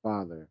visit my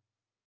father.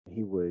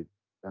 He would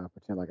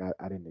pretend like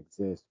I didn't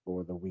exist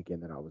for the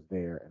weekend that I was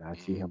there, and I'd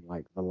see Mm, him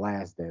like the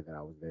last day that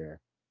I was there.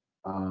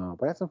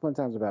 But I had some fun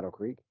times at Battle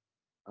Creek.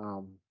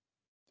 Um,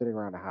 Sitting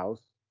around the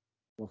house,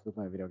 mostly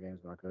playing video games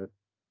when I could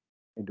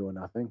and doing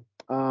nothing.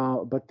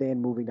 But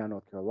then moving down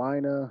North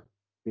Carolina,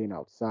 being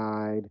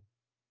outside.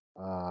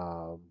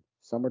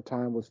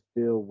 Summertime was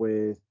filled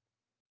with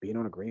being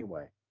on a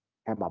greenway.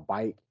 Had my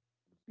bike,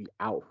 be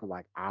out for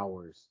like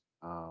hours.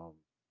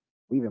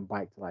 We even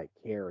biked to like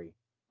Cary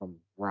from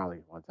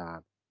Raleigh one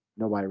time.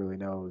 Nobody really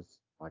knows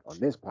like on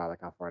this part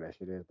like how far that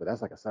shit is, but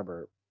that's like a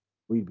suburb.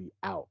 We'd be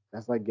out.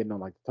 That's like getting on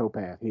like the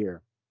towpath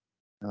here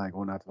and like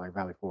going out to like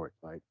Valley Forge,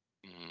 like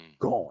mm.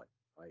 going.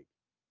 Like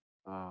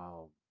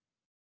um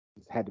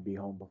just had to be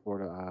home before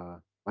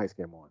the lights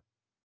came on.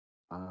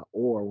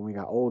 Or when we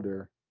got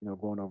older,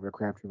 going over to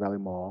Crabtree Valley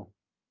Mall,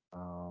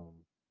 um,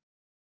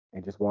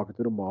 and just walking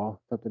through the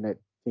mall, something that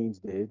teens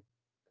did,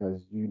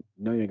 because you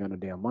know you ain't got no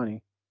damn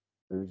money.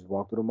 So you just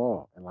walk through the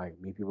mall and like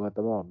meet people at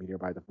the mall, meet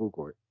everybody at the food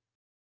court.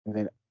 And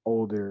then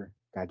older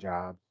got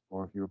jobs,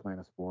 or if you were playing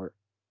a sport.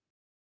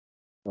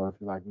 So if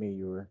you're like me,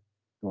 you were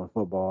doing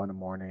football in the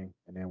morning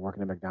and then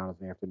working at McDonald's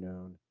in the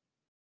afternoon,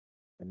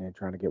 and then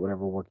trying to get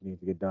whatever work you need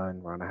to get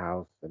done around the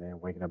house, and then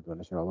waking up doing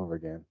the shit all over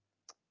again.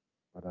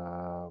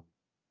 But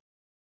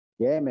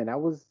yeah, man, that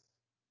was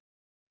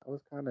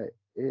kind of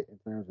it in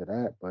terms of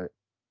that. But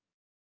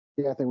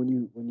yeah, I think when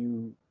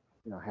you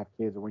have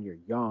kids or when you're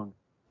young,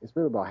 it's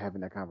really about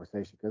having that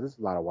conversation because there's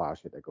a lot of wild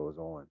shit that goes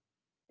on,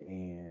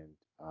 and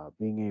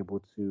being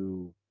able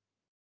to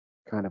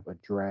kind of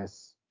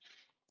address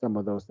some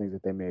of those things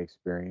that they may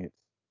experience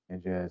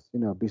and just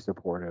be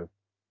supportive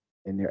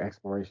in their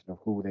exploration of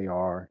who they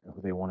are and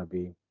who they want to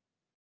be.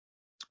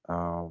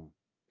 Because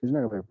you're not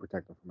gonna be able to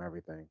protect them from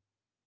everything,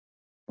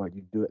 but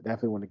you do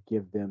definitely want to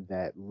give them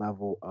that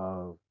level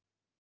of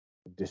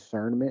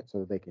discernment so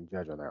that they can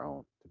judge on their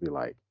own to be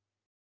like,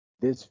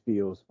 this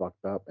feels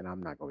fucked up and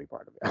I'm not gonna be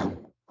part of it.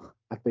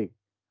 I think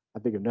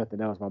if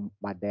nothing else,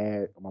 my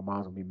dad or my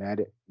mom's gonna be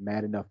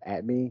mad enough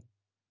at me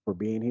for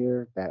being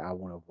here that I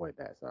want to avoid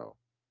that. So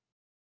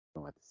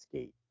don't have to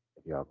skate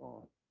if y'all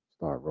gonna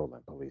start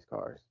rolling police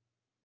cars.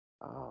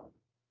 Um,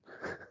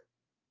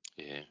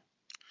 Yeah.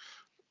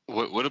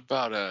 What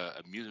about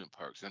amusement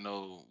parks? I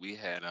know we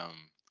had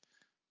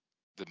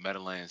the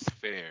Meadowlands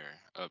Fair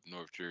up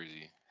North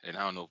Jersey, and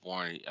I don't know if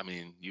Warren. I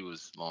mean, you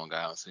was Long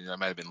Island, so that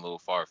might have been a little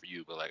far for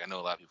you, but like I know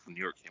a lot of people from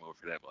New York came over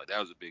for that. But like that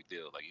was a big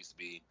deal. Like it used to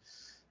be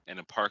in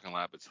a parking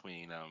lot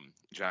between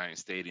Giant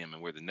Stadium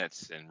and where the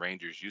Nets and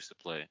Rangers used to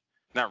play.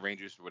 Not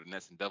Rangers, but where the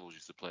Nets and Devils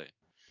used to play.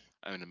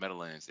 I'm in the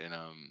Meadowlands, and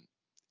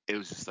it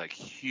was just like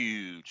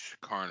huge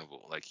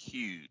carnival, like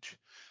huge.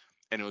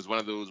 And it was one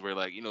of those where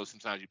like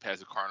sometimes you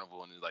pass a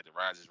carnival and it's like the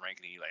rides is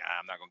ranking and you're like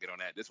I'm not gonna get on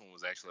that. This one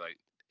was actually like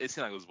it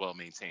seemed like it was well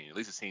maintained. At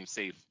least it seemed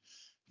safe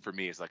for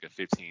me as like a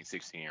 15,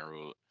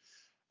 16-year-old.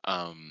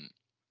 Um,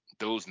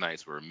 those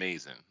nights were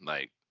amazing.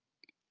 Like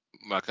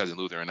my cousin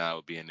Luther and I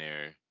would be in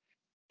there,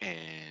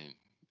 and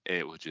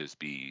it would just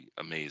be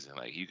amazing.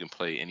 Like you can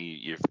play any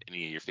of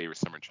your favorite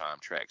summertime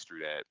tracks through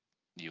that.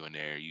 You in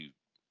there, you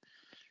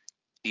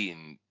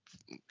eating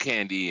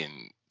candy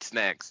and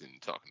snacks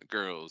and talking to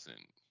girls and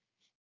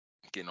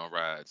getting on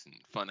rides and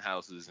fun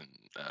houses and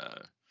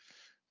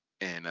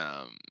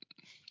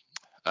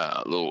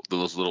little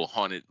those little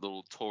haunted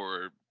little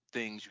tour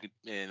things you could,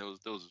 man, those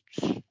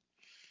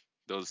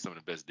are some of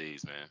the best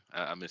days, man.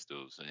 I miss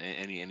those.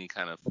 Any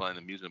kind of fun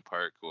amusement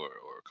park or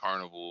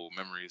carnival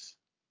memories?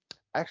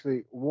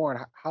 Actually,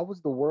 Warren, how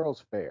was the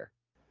World's Fair?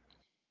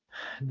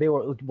 They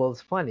were, well,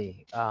 it's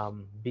funny,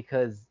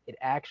 because it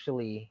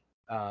actually,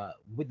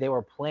 there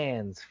were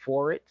plans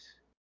for it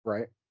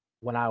Right?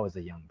 when I was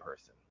a young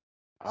person.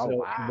 Oh So,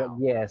 but wow.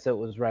 yeah, so it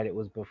was right. It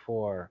was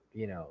before,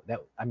 that.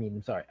 I mean,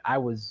 I'm sorry, I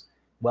was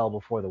well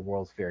before the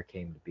World's Fair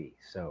came to be.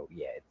 So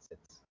yeah, it's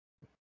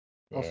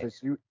Oh, yeah.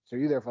 so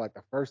you there for like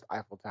the first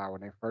Eiffel Tower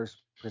when they first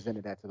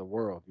presented that to the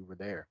world. You were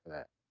there for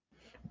that.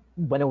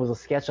 When it was a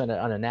sketch on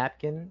a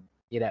napkin,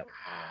 yeah,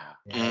 Ah,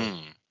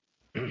 Mm.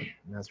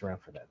 that's around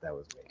for that. That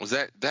was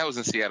me. That was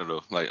in Seattle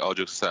though? Like all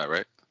jokes aside,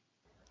 right?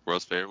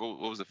 World's Fair. What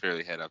was the fair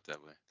they had out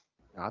that way?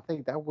 I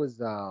think that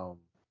was I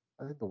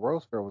think the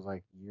World's Fair was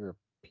like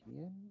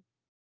European,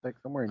 like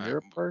somewhere in All right.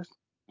 Europe first.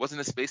 Wasn't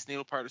the Space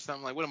Needle part or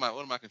something? Like what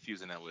am I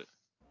confusing that with?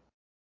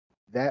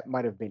 That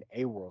might have been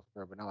a World's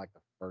Fair, but not like the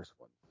first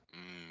one.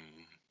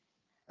 Mm.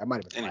 That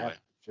might have been Anyway, last.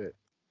 Shit.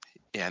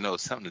 yeah, I know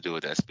it's something to do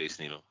with that Space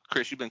Needle.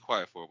 Chris, you've been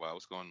quiet for a while.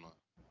 What's going on?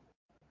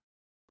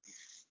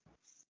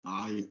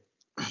 I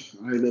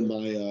I'm in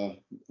my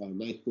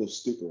NyQuil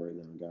stupor right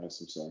now, guys.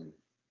 I'm sorry.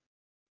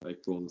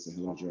 NyQuil is a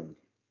hell of a drug.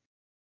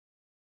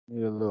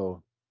 Need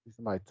need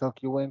somebody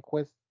tuck you in,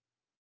 Quest.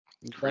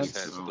 You Chris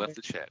done? Yes, has left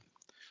the chat.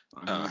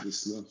 I Uh, have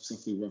this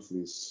something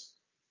roughly.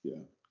 Yeah,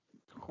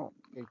 Oh,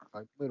 hey,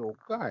 like little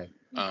guy.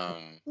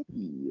 um.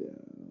 yeah.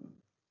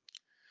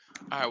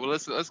 All right. Well,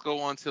 let's go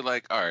on to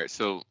like. All right.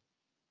 So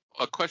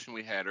a question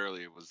we had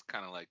earlier was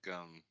kind of like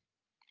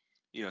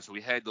so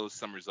we had those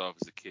summers off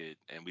as a kid,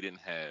 and we didn't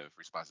have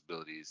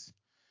responsibilities.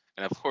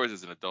 And of course,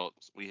 as an adult,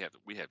 we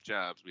have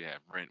jobs, we have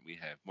rent, we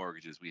have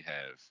mortgages, we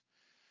have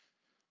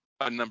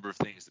a number of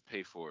things to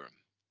pay for.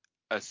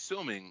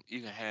 Assuming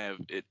you can have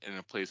it in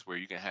a place where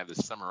you can have the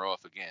summer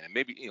off again, and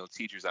maybe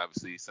teachers,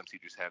 obviously some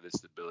teachers have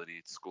this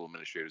ability, school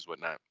administrators,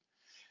 whatnot,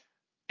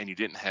 and you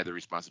didn't have the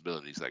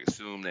responsibilities. Like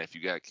assume that if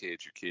you got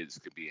kids, your kids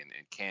could be in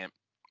camp.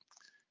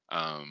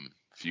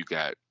 If you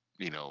got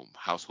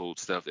household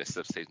stuff, that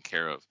stuff's taken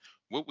care of.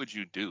 What would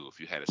you do if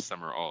you had a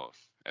summer off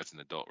as an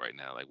adult right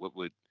now? Like what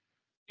would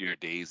your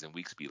days and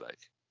weeks be like?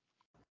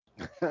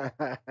 Too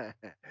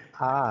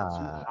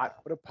Ah. hot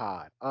for the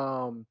pod.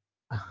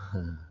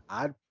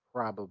 I'd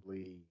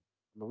probably,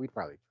 we'd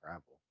probably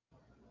travel.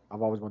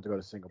 I've always wanted to go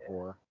to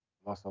Singapore.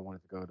 I've also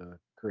wanted to go to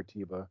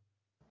Curitiba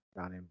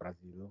down in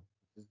Brazil.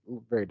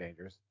 It's very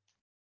dangerous.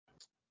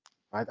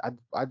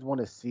 I'd want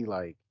to see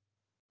like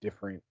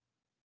different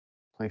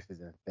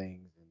places and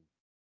things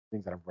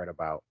that I've read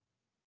about.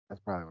 That's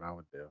probably what I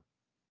would do.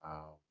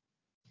 Um,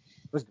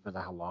 just depends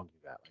on how long you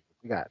got. Like if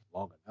you got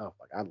long enough,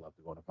 like I'd love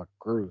to go on a fucking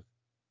cruise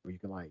where you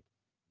can like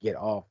get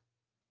off,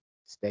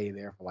 stay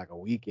there for like a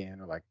weekend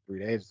or like 3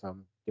 days or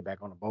something, get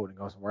back on the boat and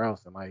go somewhere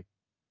else and like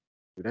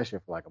do that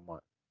shit for like a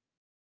month.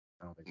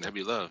 I don't think That'd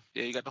that's be love.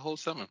 Yeah, you got the whole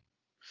summer.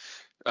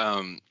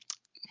 Um,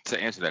 to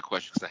answer that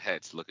question, because I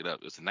had to look it up,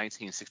 it was the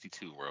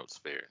 1962 World's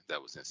Fair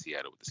that was in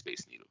Seattle with the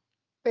Space Needle.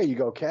 there you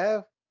go,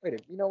 Kev.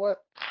 Wait, you know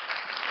what?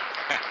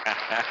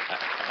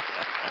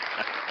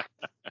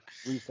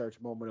 Research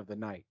moment of the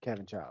night,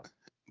 Kevin Child.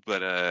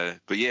 But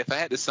yeah, if I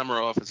had the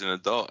summer off as an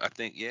adult, I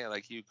think yeah,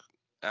 like you,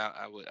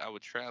 I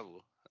would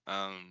travel.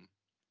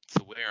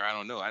 To where I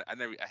don't know. I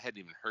hadn't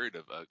even heard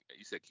of.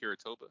 You said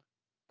Curitiba.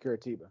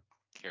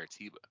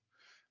 Curitiba,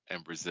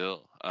 and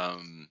Brazil.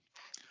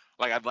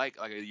 Like I'd like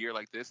a year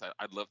like this.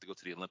 I'd love to go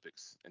to the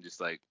Olympics and just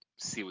like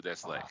see what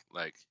that's like.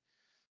 Like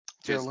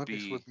The just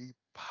Olympics be would be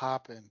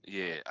popping.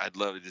 yeah. I'd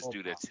love to just Oh,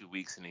 do that 2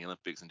 weeks in the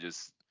Olympics and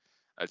just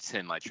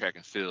attend like track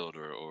and field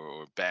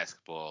or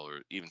basketball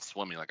or even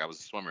swimming. Like I was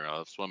a swimmer. I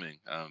love swimming.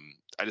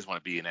 I just want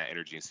to be in that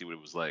energy and see what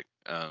it was like.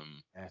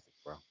 fantastic,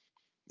 bro.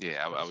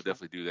 Yeah, I would That's what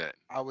definitely do that.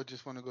 I would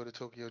just want to go to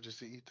Tokyo just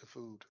to eat the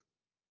food.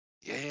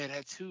 Yeah,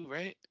 that too,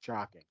 right?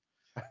 Shocking.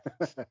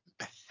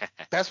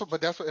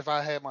 But that's what if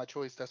I had my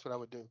choice, that's what I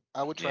would do.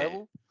 I would Yeah,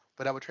 travel,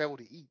 but I would travel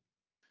to eat.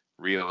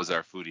 Rio is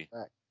our foodie.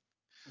 Fact.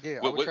 Yeah,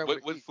 I What would what travel what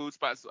to what eat. food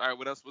spots? All right,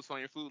 what else? What's on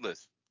your food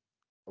list?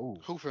 Ooh,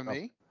 Who for tough.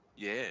 me?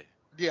 Yeah,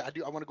 Yeah, I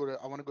do. I want to go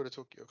to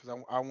Tokyo because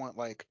I want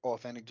like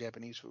authentic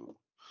Japanese food.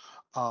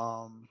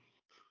 Um,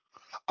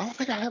 I don't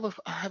think I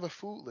have a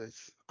food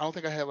list. I don't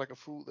think I have like a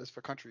food list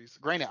for countries.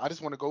 Granted, I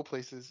just want to go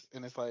places,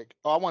 and it's like,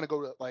 oh, I want to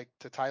go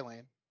to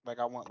Thailand. Like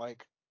I want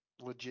like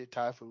legit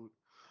Thai food.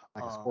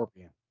 Like a Um,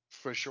 scorpion.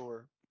 for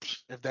sure.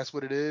 If that's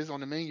what it is on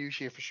the menu,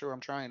 shit, for sure, I'm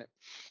trying it.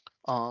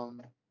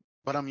 Um,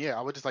 but yeah,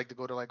 I would just like to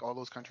go to like all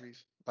those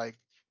countries, like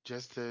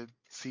just to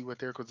see what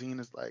their cuisine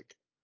is like.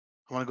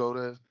 I want to go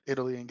to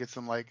Italy and get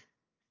some like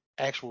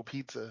actual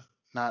pizza,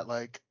 not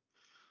like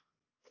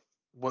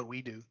what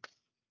we do,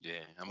 Yeah,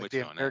 I'm like with the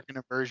you on that.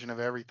 American version of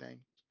everything.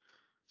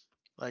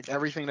 Like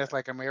everything that's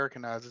like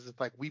Americanized is just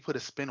like we put a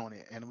spin on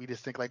it and we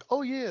just think like,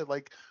 oh yeah,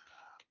 like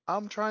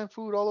I'm trying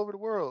food all over the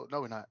world. No,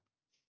 we're not.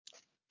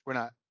 We're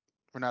not.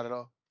 We're not at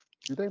all.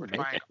 Do they We're make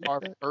trying our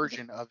pizza?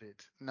 version of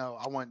it. No,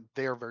 I want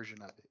their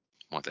version of it.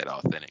 Want that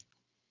authentic.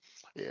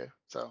 Yeah.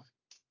 So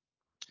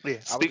yeah,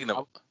 Speaking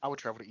of, I would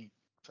travel to eat.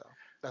 So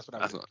that's what I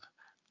I would was do. gonna,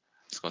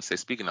 I was gonna say,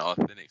 speaking of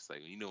authentics, like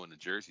when the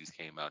jerseys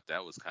came out,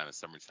 that was kind of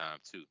summertime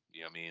too.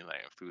 You know what I mean?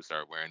 Like if people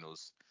started wearing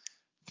those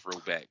But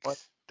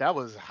throwbacks. that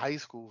was high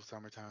school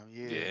summertime.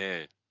 Yeah.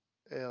 Yeah,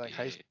 Yeah, like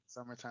high yeah. school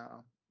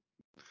summertime.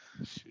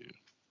 Shoot.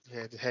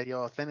 Yeah, just had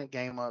your authentic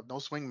game up. No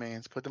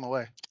swingmans. Put them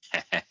away.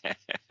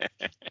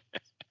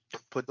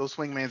 Put those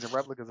swingmans and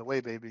replicas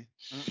away, baby.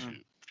 Mm-mm.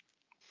 Shoot.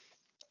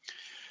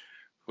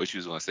 What you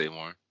was gonna say,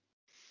 Warren?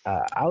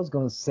 I was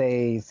gonna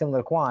say similar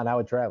to Quan, I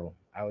would travel.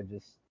 I would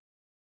just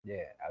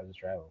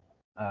travel.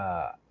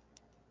 Uh,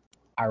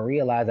 I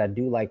realize I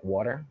do like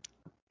water.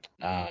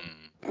 Mm.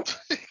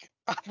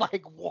 I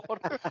like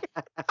water.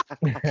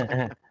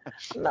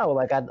 No,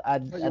 like Oh, you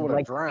I'd want to like to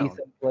be drown?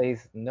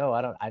 someplace. No,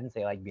 I don't. I didn't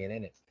say like being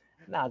in it.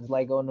 No, I just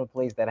like going to a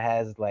place that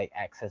has like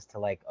access to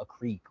like a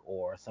creek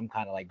or some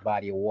kind of like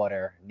body of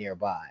water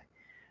nearby.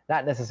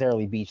 Not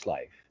necessarily beach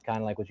life. Kind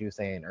of like what you were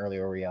saying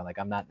earlier, Rion. Like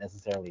I'm not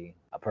necessarily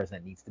a person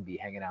that needs to be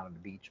hanging out on the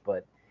beach,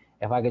 but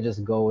if I could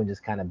just go and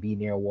just kind of be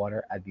near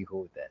water, I'd be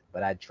cool with that.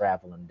 But I'd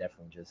travel and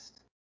definitely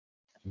just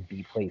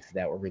be places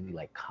that were really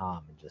like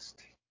calm and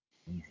just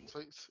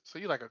easy. So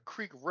you like a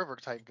creek river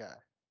type guy.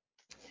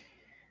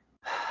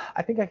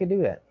 I think I could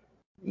do that.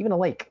 Even a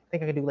lake. I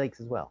think I could do lakes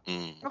as well.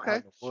 Mm. Like out Okay,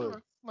 in the sure.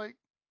 woods. Like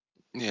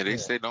Yeah, they Yeah.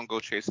 say don't go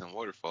chasing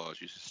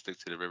waterfalls. You should stick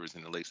to the rivers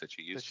and the lakes that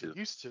you're used that you're to.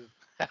 used to.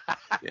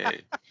 Yeah.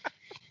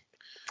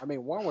 I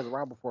mean, Warren was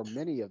around before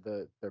many of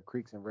the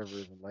creeks and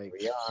rivers and Here lakes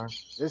we are.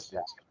 existed.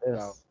 Back at So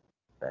this.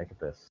 Back at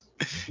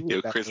this. he was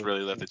Yo, Chris definitely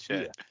really left an the chat.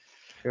 idea.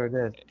 Sure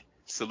did.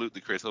 Salute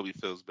to Chris. Hope he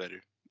feels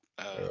better.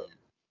 Yeah.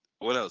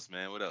 What else,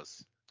 man? What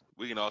else?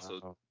 We can also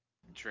Uh,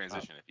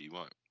 transition if you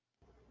want.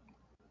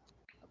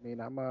 I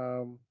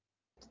mean,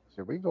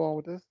 should we go on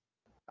with this?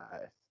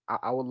 I,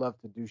 I would love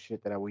to do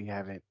shit that we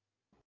haven't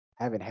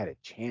had a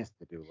chance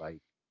to do, like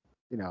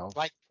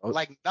like oh,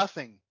 like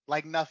nothing,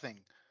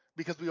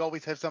 because we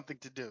always have something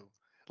to do.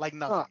 Like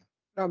no, nothing.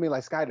 no, I mean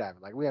like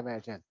skydiving, like we haven't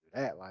had a chance to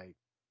do that. Like,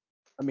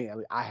 I mean, at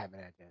least I haven't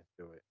had a chance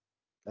to do it.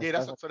 Yeah,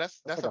 That's like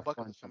that's like a a bucket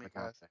fun list for me,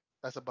 jumping out guys. thing.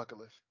 That's a bucket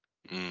list.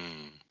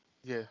 Mm.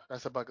 Yeah,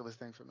 that's a bucket list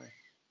thing for me.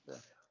 Yeah.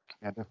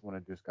 Yeah, I definitely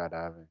want to do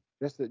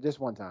skydiving, just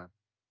one time.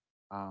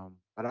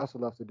 I'd also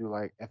love to do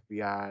like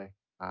FBI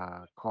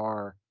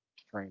car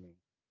training,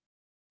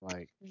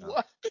 like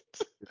What?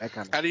 that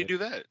kind of How do you shit, do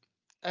that?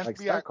 like stunt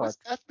FBI? car. What's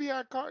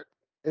FBI card?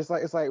 It's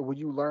like when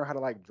you learn how to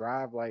like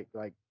drive like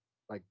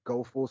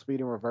go full speed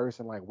in reverse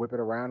and like whip it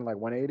around like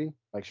 180,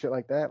 like shit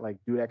like that. Like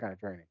do that kind of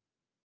training.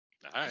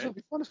 All This right. would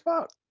be fun as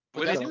fuck. But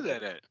Where they that's do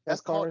that at? that's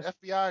Test called cars.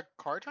 FBI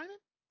card training.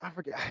 I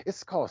forget.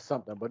 It's called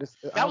something, but I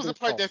That don't was think the it's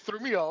part called that threw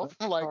me off.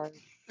 stunt Like, car.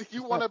 you It's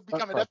want not to stunt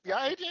become an car FBI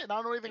something. agent and I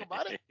don't know anything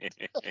about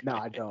it? No,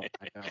 I don't.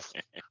 I don't.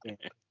 Yeah.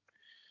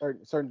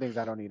 Certain things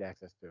I don't need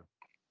access to.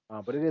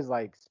 But it is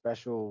like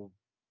special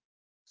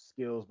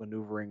skills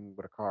maneuvering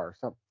with a car, or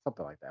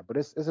something like that. But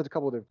it's a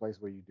couple of different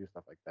places where you do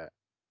stuff like that.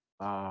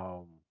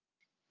 Um,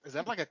 Is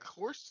that like a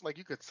course like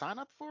you could sign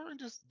up for and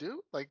just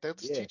do? Like they'll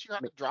just yeah, teach you how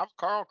I mean, to drive a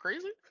car all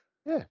crazy?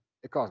 yeah,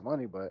 it costs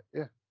money, but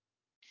yeah,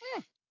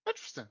 Hmm,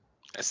 interesting.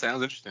 That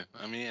sounds interesting.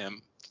 I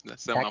mean,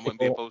 that's something I wouldn't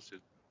be Tactical opposed to.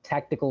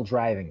 tactical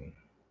driving.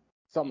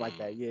 something like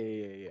that. Mm. Yeah,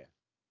 yeah, yeah, yeah.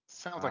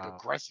 Sounds like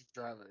aggressive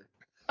driving.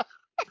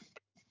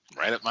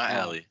 Right up my No,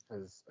 alley.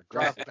 because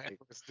Drive aggressive.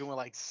 backwards doing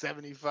like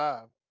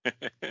 75.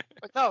 Like,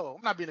 no,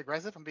 I'm not being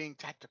aggressive. I'm being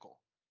tactical.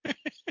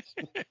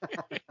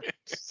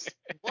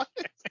 What?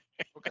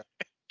 Okay.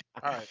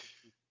 All right.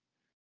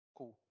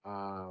 Cool.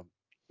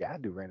 Yeah, I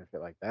do random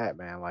shit like that,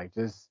 man. Like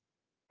just,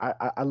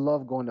 I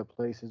love going to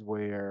places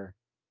where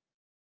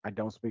I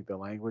don't speak the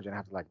language and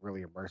have to like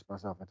really immerse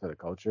myself into the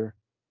culture.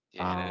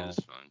 Yeah, that Um, is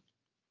fun.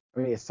 I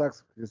mean, it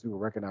sucks because people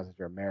recognize that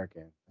you're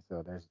American,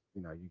 so there's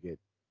you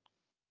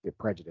get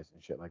prejudice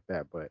and shit like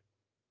that. But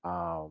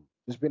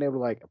just being able to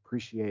like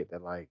appreciate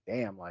that, like,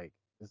 damn, like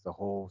this is a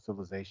whole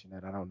civilization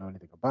that I don't know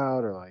anything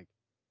about, or like,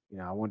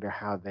 I wonder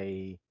how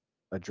they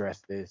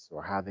address this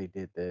or how they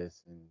did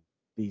this and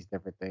these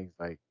different things.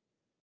 Like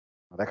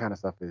that kind of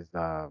stuff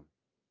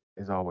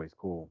is always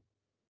cool.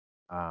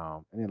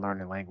 And then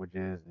learning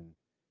languages and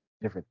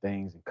different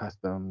things and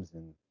customs,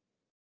 and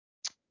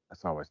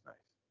that's always nice.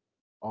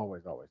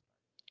 Always nice.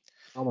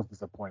 It's almost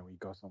disappointing when you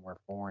go somewhere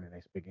foreign and they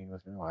speak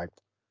English and you're like,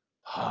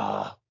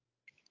 ah,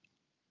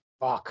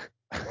 fuck.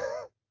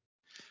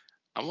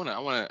 I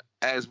wanna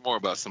ask more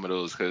about some of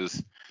those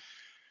because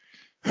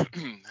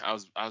I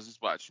was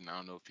just watching. I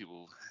don't know if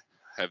people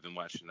have been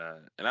watching,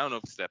 and I don't know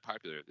if it's that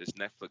popular. This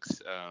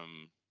Netflix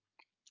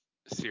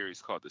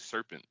series called The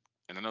Serpent,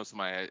 and I know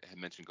somebody had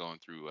mentioned going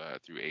through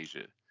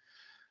Asia,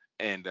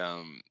 and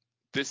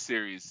this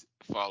series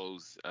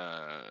follows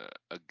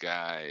a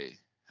guy.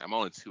 I'm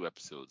only 2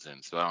 episodes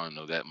in, so I don't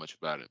know that much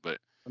about it. But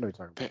I know what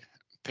you're talking about.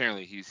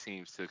 apparently, he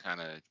seems to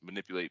kind of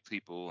manipulate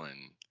people and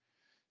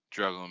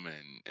drug them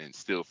and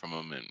steal from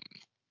them, and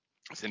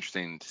it's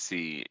interesting to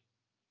see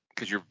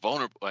because you're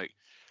vulnerable. Like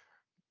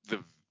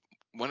the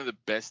one of the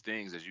best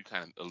things, as you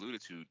kind of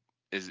alluded to,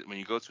 is when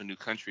you go to a new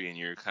country and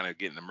you're kind of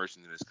getting immersed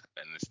in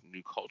this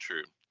new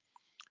culture.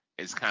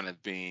 It's kind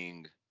of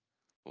being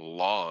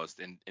lost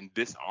and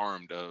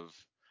disarmed of.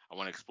 I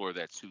want to explore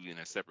that too in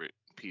a separate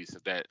piece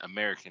of that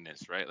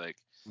Americanness, right? Like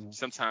Mhm.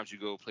 sometimes you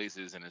go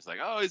places and it's like,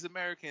 oh, he's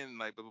American,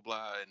 like blah blah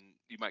blah, and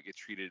you might get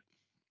treated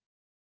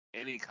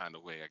any kind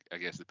of way, I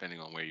guess,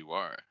 depending on where you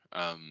are.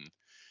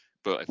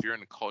 But if you're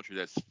in a culture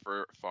that's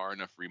far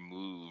enough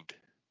removed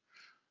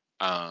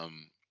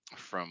um,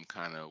 from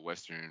kind of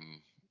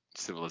Western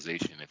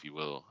civilization, if you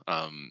will,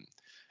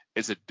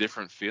 it's a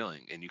different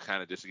feeling, and you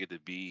kind of just get to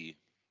be,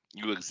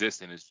 you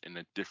exist in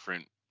a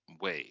different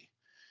way,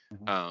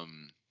 Mhm.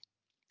 um,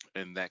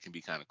 and that can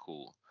be kind of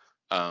cool.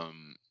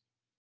 Um,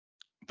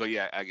 but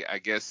yeah, I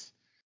guess,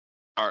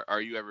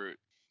 are you ever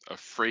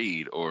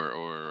afraid or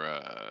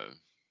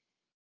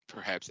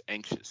perhaps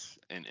anxious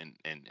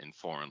in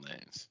foreign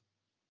lands?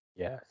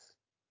 Yes.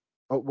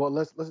 Oh well,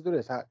 let's do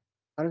this. How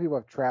many people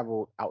have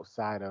traveled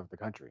outside of the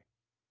country?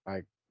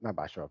 Like not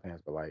by show of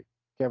hands, but like,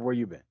 Kev, where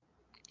you been?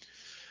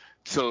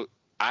 So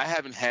I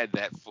haven't had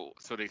that full.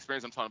 So the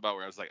experience I'm talking about,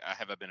 where I was like,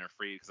 I been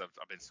afraid because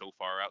I've been so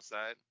far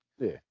outside.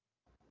 Yeah.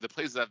 The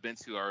places I've been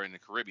to are in the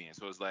Caribbean,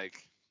 so it's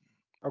like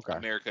Okay.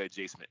 America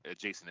adjacent. It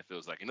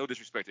feels like, and no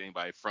disrespect to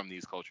anybody from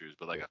these cultures,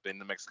 but like Yeah. I've been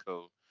to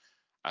Mexico,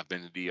 I've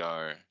been to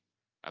DR,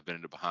 I've been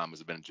to the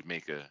Bahamas, I've been to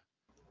Jamaica,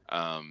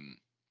 um,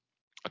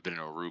 I've been in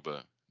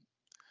Aruba.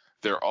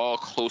 They're all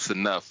close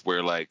enough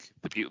where like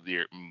the people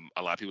there,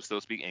 a lot of people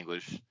still speak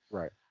English.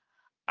 Right.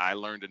 I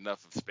learned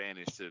enough of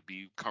Spanish to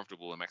be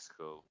comfortable in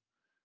Mexico,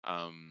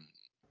 um,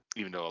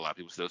 even though a lot of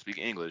people still speak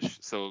English.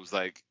 So it was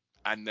like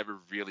I never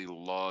really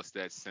lost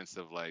that sense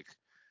of like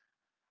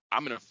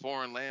I'm in a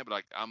foreign land, but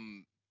like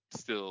I'm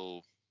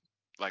still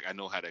like I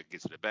know how to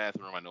get to the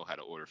bathroom, I know how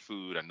to order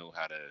food, I know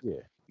how to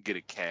Yeah. get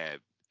a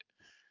cab.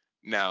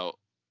 Now,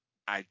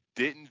 I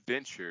didn't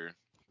venture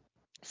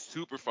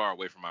super far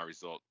away from my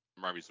resort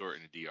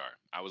in the DR.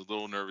 I was a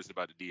little nervous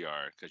about the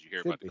DR because you hear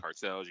Should about the be.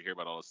 cartels, you hear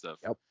about all this stuff.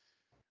 Yep.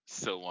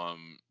 So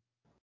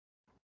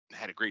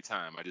had a great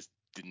time. I just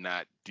did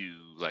not do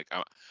like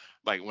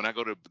when I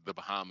go to the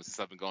Bahamas, since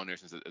I've been going there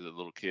since as a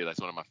little kid. That's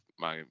one of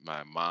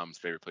my mom's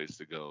favorite places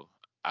to go.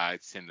 I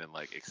tend to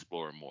like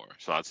explore more.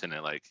 So I tend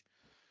to like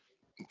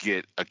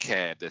get a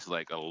cab that's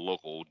like a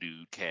local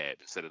dude cab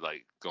instead of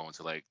like going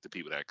to like the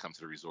people that come to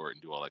the resort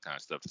and do all that kind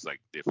of stuff. It's like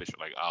the official,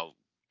 like I'll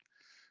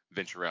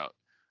venture out.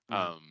 Mhm.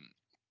 Um,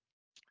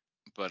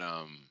 but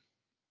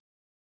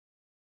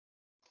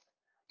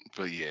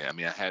yeah,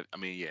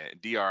 yeah,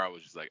 DR. I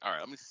was just like, all right,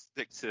 let me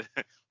stick to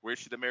where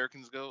should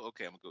Americans go?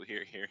 Okay, I'm gonna go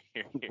here, here,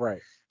 here, here.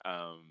 Right.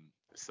 Um,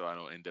 so I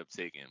don't end up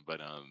taking.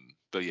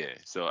 But yeah,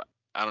 so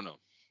I don't know.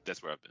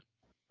 That's where I've been.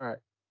 All right.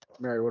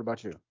 Mary, what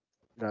about you?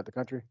 You out the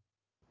country?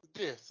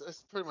 Yes,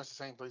 it's pretty much the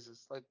same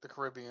places, like the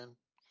Caribbean,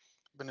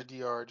 been to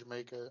DR,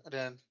 Jamaica, and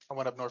then I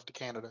went up north to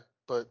Canada.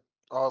 But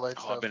all that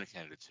Oh, I've stuff, been to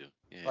Canada too.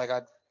 Yeah. like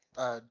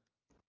I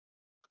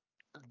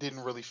didn't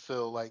really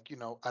feel like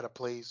out of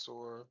place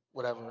or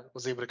whatever.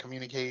 Was able to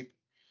communicate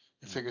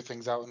and Mhm. figure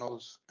things out in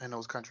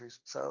those countries.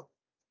 So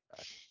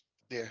Gotcha.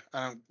 yeah,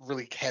 I don't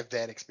really have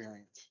that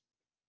experience.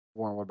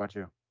 Warren, what about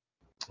you?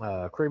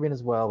 Caribbean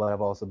as well, but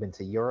I've also been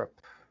to Europe.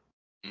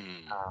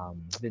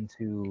 Mm. Been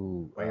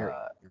to. Where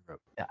in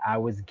Europe? I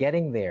was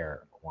getting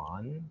there,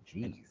 Juan. And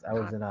Jeez, I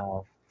was not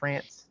in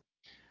France.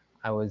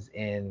 I was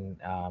in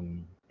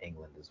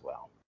England as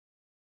well.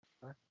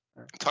 all right.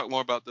 All right. Talk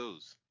more about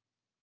those.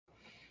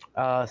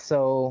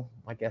 So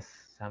I guess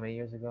how many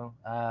years ago?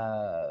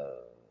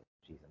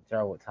 Geez, I'm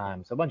terrible with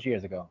time. So a bunch of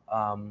years ago.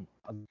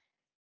 A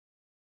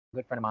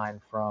good friend of mine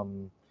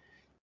from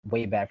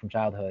way back from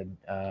childhood.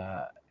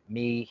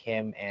 Me,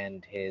 him,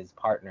 and his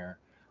partner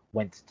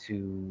went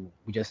to.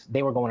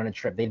 They were going on a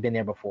trip. They'd been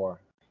there before,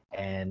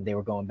 and they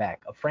were going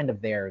back. A friend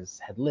of theirs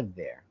had lived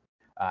there,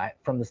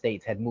 from the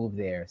States, had moved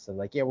there. So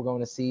like, yeah, we're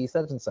going to see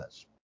such and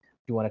such. Do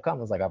you want to come?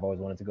 I was like, I've always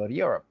wanted to go to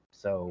Europe.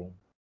 So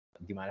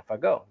do you mind if I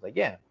go? I was like,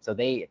 yeah. So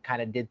they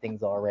kind of did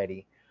things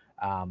already.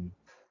 Um,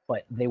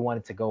 but they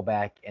wanted to go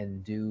back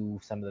and do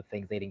some of the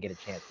things they didn't get a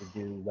chance to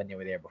do when they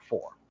were there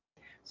before.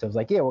 So it was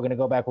like, yeah, we're gonna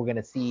go back. We're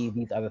gonna see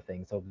these other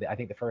things. So I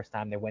think the first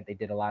time they went, they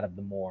did a lot of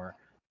the more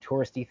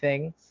touristy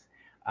things.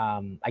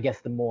 I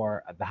guess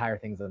the higher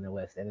things on the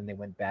list, and then they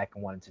went back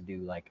and wanted to do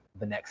like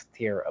the next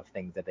tier of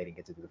things that they didn't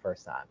get to do the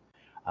first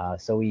time.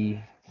 So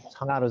we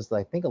hung out. It was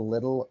like, I think a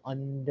little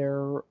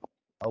under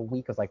a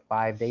week. It was like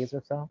 5 days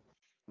or so.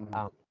 Mhm.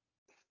 Um,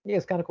 yeah,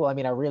 it's kind of cool. I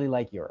mean, I really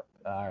like Europe.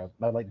 I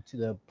like to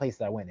the place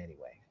that I went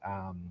anyway.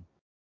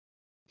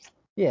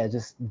 Yeah,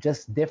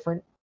 just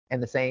different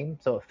and the same.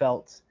 So it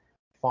felt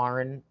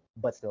foreign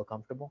but still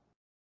comfortable.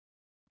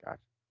 Gotcha.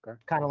 Okay.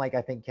 Kind of like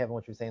I think Kevin,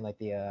 what you're saying, like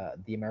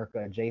the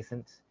America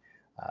adjacent.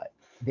 Uh,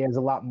 there's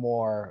a lot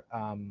more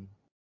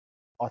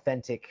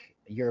authentic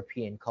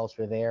European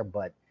culture there,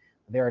 but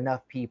there are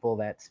enough people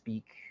that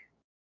speak,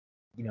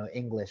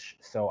 English,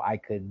 so I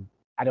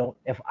don't,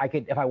 if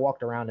I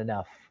walked around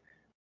enough,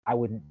 I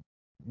wouldn't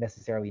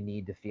necessarily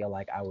need to feel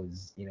like I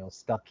was,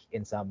 stuck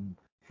in some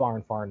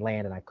foreign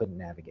land and I couldn't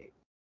navigate.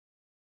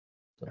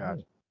 So,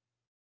 Gotcha.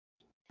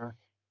 Sure.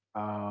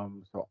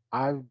 So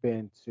I've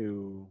been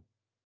to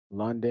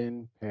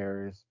London,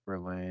 Paris,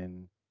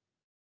 Berlin,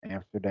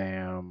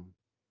 Amsterdam,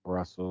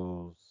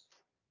 Brussels,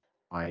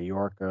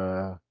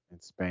 Mallorca in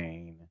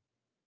Spain,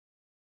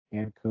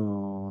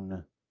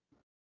 Cancun,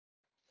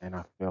 and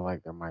I feel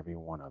like there might be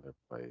one other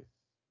place.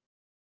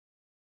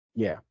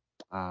 Yeah,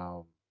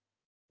 um,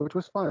 which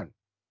was fun.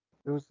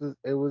 It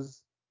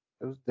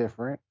was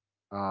different.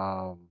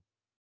 Um,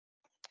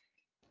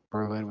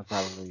 Berlin was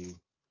probably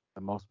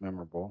the most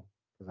memorable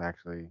because I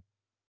actually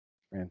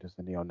ran into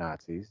some neo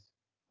Nazis,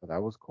 so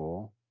that was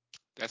cool.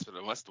 That's the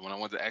one I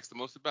wanted to ask the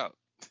most about.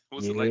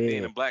 What's it like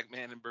being Yeah, a black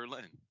man in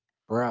Berlin?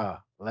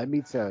 bruh, let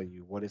me tell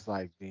you what it's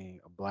like being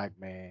a black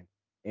man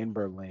in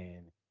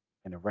Berlin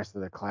and the rest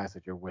of the class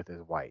that you're with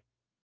is white.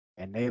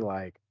 And they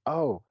like,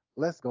 oh,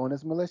 let's go in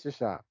this militia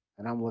shop.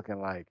 And I'm looking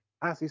like,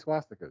 I see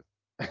swastikas.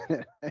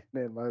 And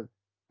then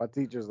my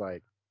teacher's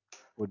like,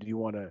 well, do you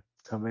want to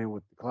come in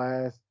with the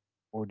class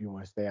or do you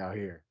want to stay out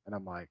here? And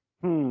I'm like,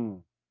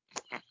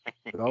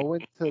 go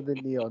into the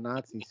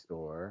neo-Nazi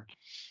store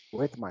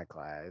with my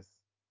class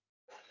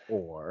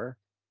or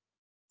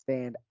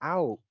stand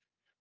out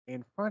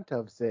in front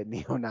of said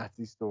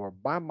neo-Nazi store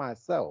by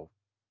myself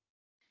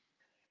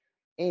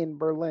in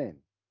Berlin.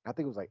 I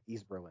think it was like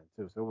East Berlin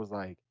too. So it was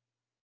like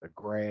the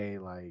gray,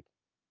 like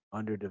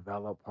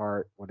underdeveloped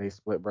part where they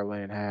split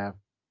Berlin in half.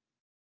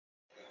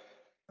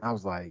 I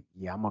was like,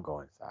 yeah, I'm gonna go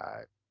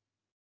inside.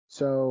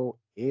 So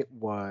it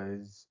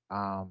was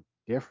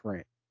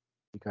different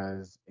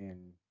because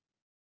in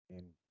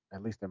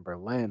at least in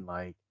Berlin,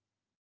 like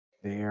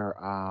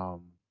their I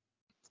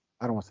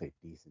don't want to say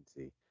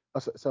decency.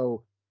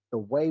 So the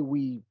way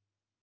we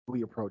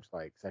approach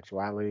like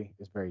sexuality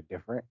is very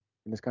different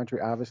in this country,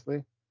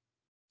 obviously.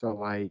 So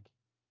like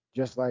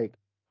just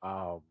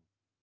um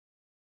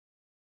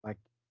like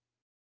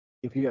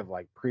if you have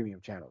like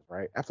premium channels,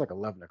 right? After like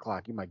 11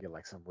 o'clock, you might get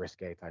like some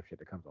risque type shit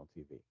that comes on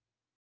TV.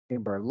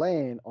 In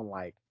Berlin, on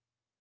like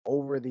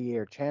over the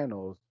air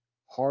channels,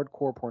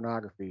 hardcore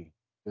pornography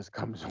just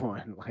comes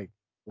on like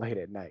late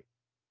at night.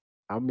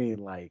 I mean,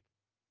 like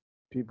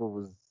people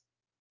was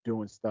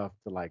doing stuff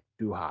to like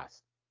do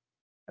Hast,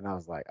 and I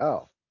was like,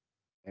 oh,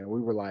 and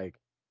we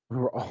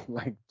were all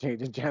like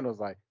changing channels,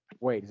 like,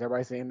 wait, is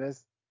everybody seeing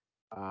this?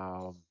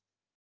 Um,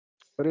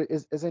 but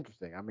it's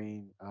interesting. I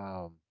mean,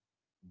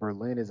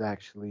 Berlin is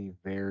actually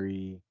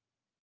very,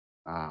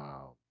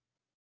 um,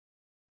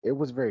 it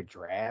was very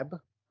drab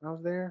when I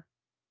was there.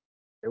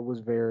 It was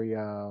very,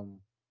 I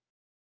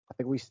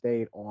think we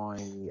stayed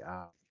on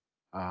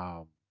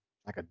um,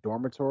 like a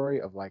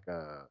dormitory of like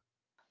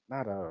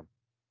not a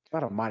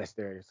not a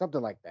monastery,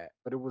 something like that.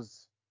 But it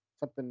was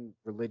something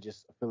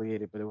religious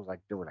affiliated. But it was like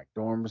there were like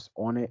dorms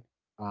on it,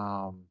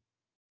 um,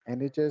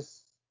 and it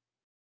just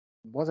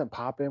wasn't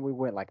popping. We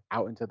went like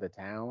out into the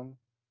town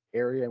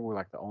area, and we are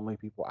like the only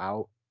people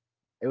out.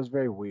 It was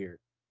very weird,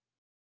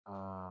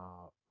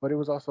 but it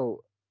was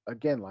also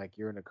again like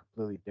you're in a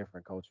completely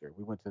different culture.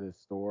 We went to this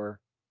store,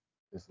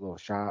 this little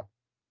shop,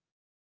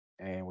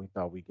 and we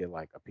thought we'd get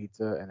like a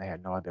pizza, and they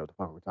had no idea what the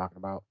fuck we were talking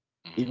about.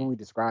 Even Hmm. we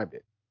described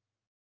it,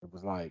 it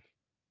was like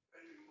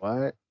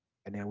what?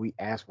 And then we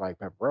asked for like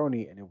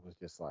pepperoni, and it was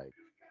just like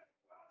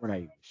we're not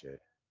eating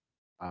shit.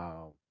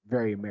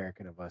 Very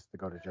American of us to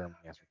go to Germany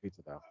and ask for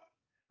pizza though.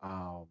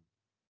 Um,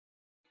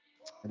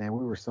 and then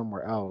we were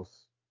somewhere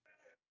else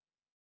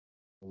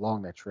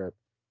along that trip,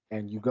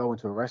 and you go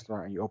into a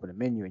restaurant and you open a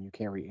menu and you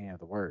can't read any of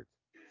the words,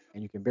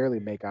 and you can barely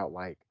make out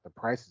like the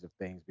prices of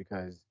things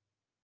because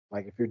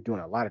like if you're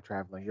doing a lot of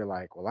traveling, you're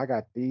like, well, I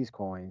got these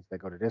coins that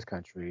go to this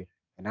country,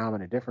 and now I'm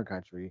in a different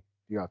country.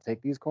 Do y'all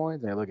take these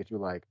coins? And they look at you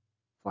like,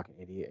 fucking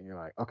idiot, and you're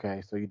like,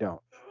 okay, so you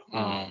don't.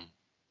 Um, Hmm.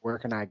 where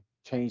can I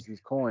change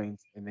these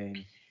coins and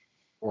then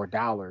or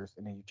dollars,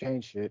 and then you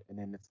change shit, and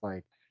then it's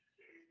like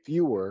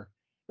fewer,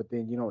 but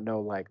then you don't know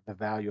like the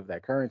value of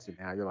that currency.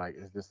 Now you're like,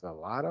 is this a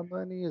lot of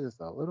money? Is this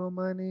a little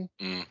money?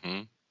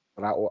 Hmm.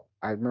 But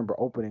I remember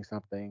opening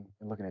something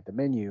and looking at the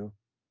menu,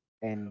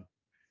 and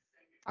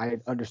I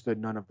had understood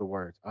none of the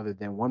words other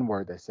than one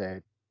word that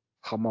said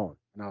jamon.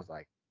 And I was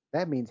like,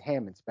 that means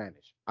ham in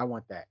Spanish. I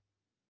want that.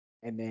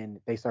 And then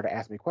they started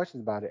asking me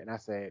questions about it. And I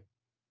said,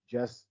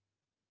 just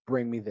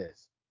bring me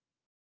this.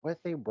 What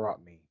they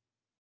brought me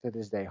to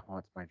this day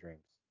haunts my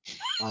dreams.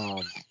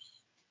 Um,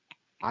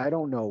 I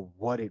don't know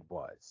what it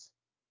was.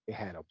 It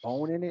had a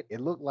bone in it.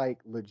 It looked like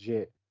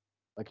legit.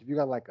 Like if you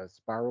got like a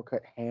spiral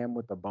cut ham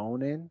with a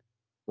bone in,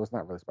 well, it's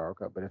not really spiral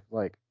cut, but it's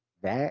like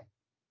that,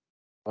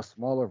 a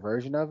smaller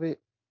version of it,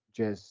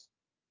 just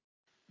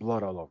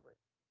blood all over it.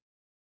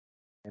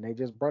 And they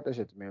just brought that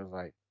shit to me. It was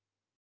like,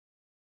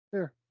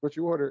 here, what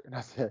you ordered? And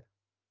I said,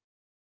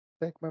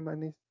 take my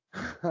money.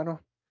 I don't,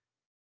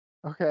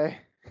 okay.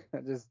 I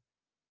just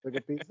Took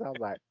a pizza. I was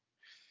like,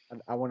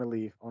 I want to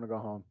leave. I want to go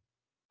home.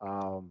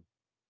 Um,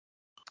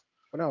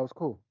 but no, it was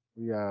cool.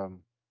 We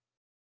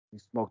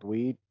smoked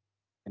weed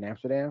in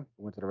Amsterdam.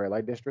 We went to the red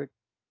light district.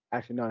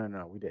 Actually,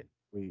 no, we didn't.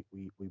 We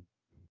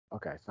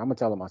okay. So I'm gonna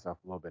tell myself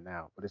a little bit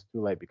now, but it's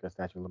too late because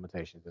statute of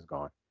limitations is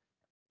gone.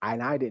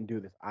 And I didn't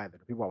do this either.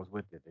 The people I was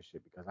with did this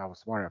shit because I was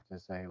smart enough to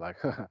say like,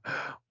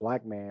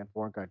 black man,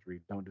 foreign country,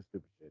 don't do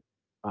stupid shit.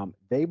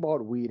 They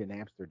bought weed in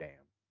Amsterdam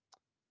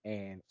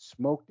and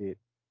smoked it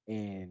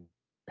in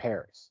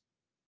Paris,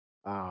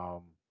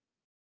 um,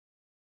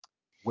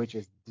 which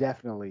is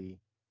definitely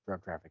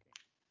drug trafficking.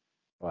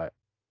 But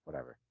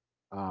whatever.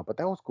 But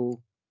that was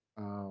cool.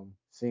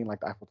 Seeing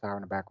like the Eiffel Tower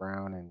in the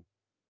background and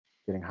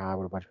getting high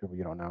with a bunch of people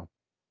you don't know.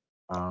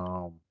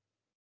 Um,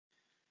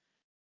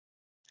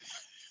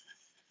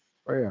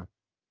 but yeah,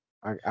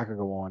 I could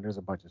go on. There's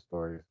a bunch of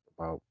stories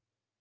about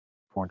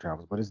foreign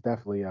travels, but it's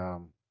definitely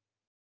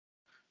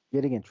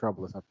getting in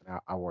trouble is something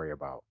I worry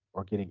about,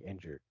 or getting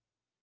injured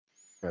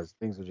because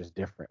things are just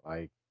different.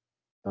 Like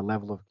the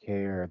level of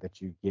care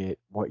that you get,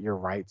 what your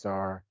rights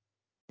are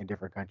in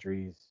different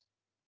countries,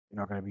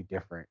 going to be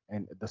different.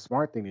 And the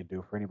smart thing to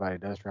do for anybody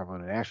that does travel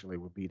internationally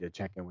would be to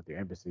check in with your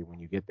embassy when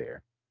you get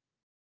there,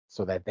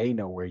 so that they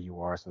know where you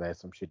are, so that if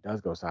some shit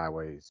does go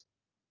sideways,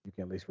 you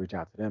can at least reach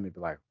out to them and be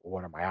like, well,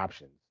 what are my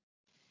options?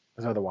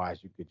 Because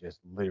otherwise, you could just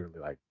literally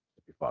like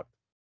be fucked.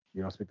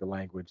 You don't speak the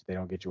language, they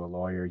don't get you a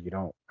lawyer, you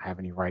don't have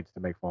any rights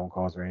to make phone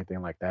calls or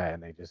anything like that,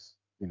 and they just,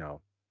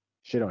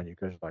 shit on you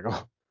because you're like,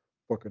 oh,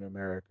 fucking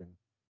American.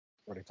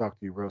 Or they talk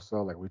to you real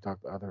slow, like we talk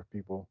to other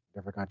people,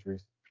 different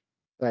countries.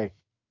 Like,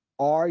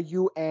 are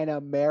you an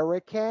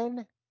American?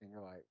 And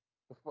you're like,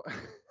 the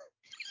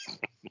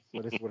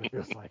so this is what it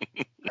feels like.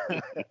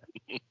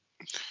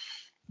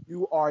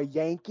 You are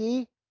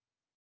Yankee?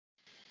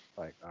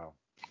 Like, oh,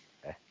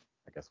 I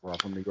guess we're all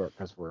from New York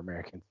because we're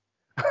Americans.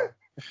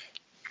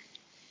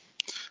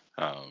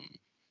 Um,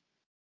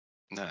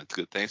 nah, it's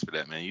good. Thanks for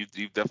that, man.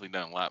 You've definitely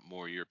done a lot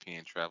more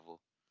European travel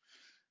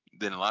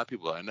than a lot of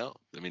people I know.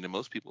 I mean, than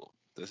most people.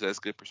 That's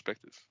good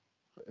perspective.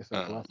 It's a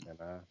Um, blessing,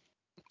 man.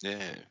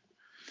 yeah.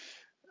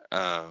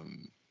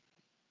 Um,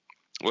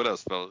 what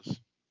else,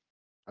 fellas?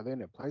 Are there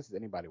any places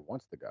anybody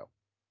wants to go?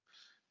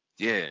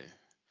 Yeah.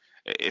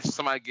 If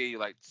somebody gave you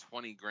like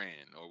 20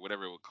 grand or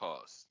whatever it would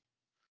cost,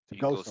 To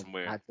you can go go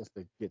somewhere, somewhere. not just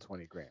to get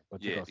 20 grand,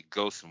 but to Yeah, go to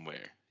go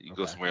somewhere. You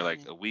go somewhere. Okay. somewhere like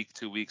a week,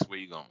 2 weeks. Where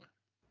you going?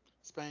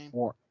 Spain.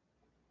 Or,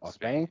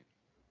 Spain? Spain,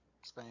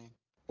 Spain.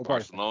 What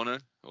part of Spain? Barcelona,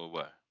 or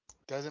what?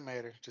 Doesn't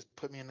matter. Just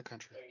put me in the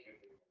country.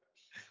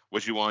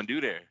 What you want to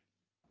do there?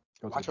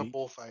 Go to the Watch a beach?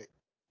 bullfight.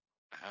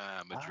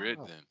 Madrid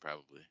Oh, then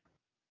probably.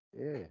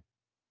 yeah.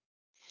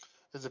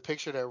 There's a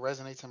picture that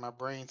resonates in my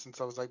brain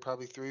since I was like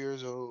probably 3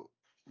 years old.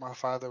 My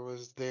father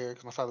was there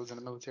because my father was in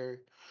the military,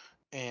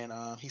 and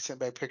he sent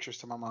back pictures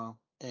to my mom,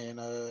 and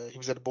he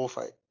was at a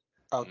bullfight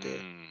out there.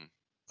 Mm,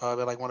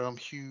 They're like one of them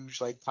huge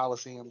like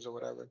coliseums or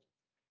whatever.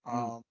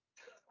 Mm. Um,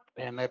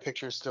 and that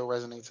picture still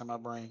resonates in my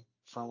brain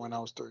from when I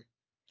was 3.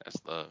 that's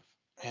love.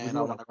 Would And you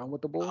I want want to to, run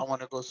with the I Bulls?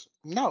 want to go.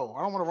 No,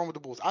 I don't want to run with the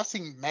Bulls. I've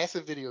seen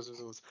massive videos of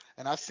those,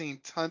 and I've seen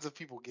tons of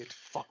people get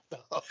fucked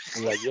up.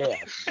 You're like, yeah,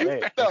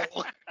 hey, No,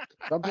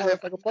 some I people, have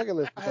that's like a bucket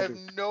list for I some have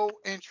people. no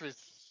interest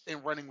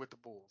in running with the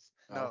Bulls.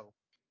 Oh, No,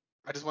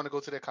 I just want to go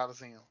to that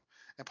Coliseum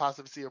and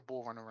possibly see a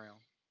bull run around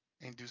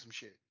and do some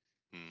shit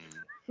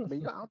Mm. I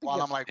mean, I don't think you while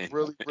have I'm to. like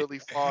really, really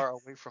far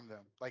away from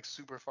them, like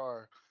super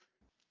far.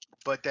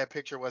 But that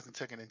picture wasn't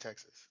taken in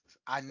Texas.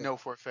 I know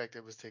for a fact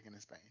it was taken in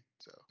Spain.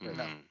 So no,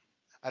 Mm.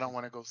 I don't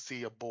want to go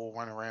see a bull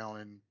run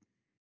around in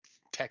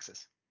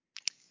Texas.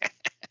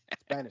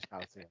 Spanish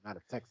Coliseum, not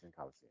a Texan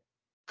Coliseum.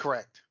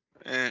 Correct.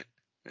 Eh,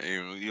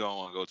 you don't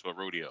want to go to a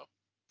rodeo.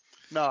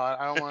 No,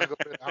 I don't want to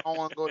go. I don't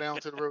want to go down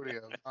to the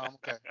rodeo.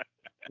 Okay,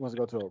 He wants to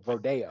go to a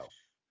rodeo.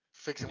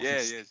 fixing with some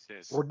Yeah, steak. yes,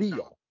 yes. No,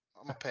 Rodeo.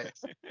 I'm gonna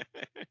pass.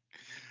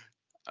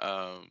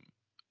 um,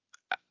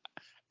 I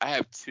I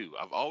have two.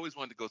 I've always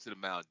wanted to go to the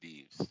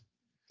Maldives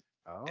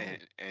Oh,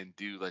 and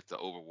do like the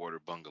overwater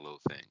bungalow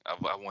thing. I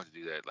want to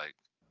do that like,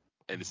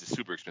 and it's a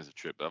super expensive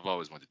trip, but I've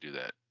always wanted to do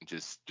that.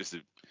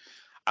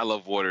 I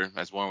love water,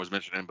 as Warren was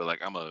mentioning, but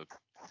like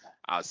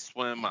I'll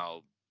swim,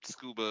 I'll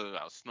scuba,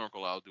 I'll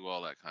snorkel, I'll do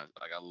all that kind of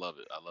like I love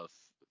it. I love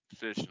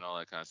fish and all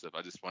that kind of stuff.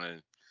 I just want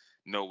to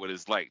know what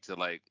it's like to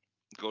like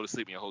go to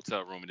sleep in your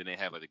hotel room and then they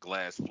have like a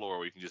glass floor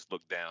where you can just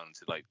look down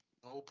into like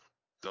Nope.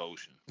 the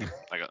ocean.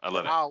 Like I love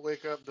And it. I'll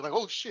wake up and be like,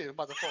 oh shit, I'm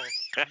about to fall.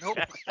 Nope.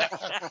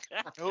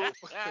 Nope.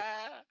 my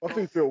Nope.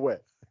 feet feel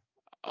wet.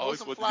 I Those always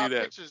some want to fly do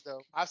that. pictures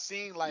though. I've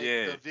seen like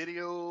Yeah. the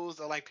videos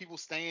of like people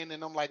staying in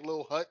them like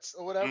little huts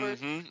or whatever.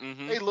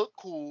 Mm-hmm. They look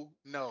cool.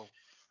 No.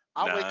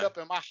 I wake Nah. up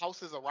and my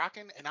house is a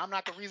rocking and I'm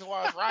not the reason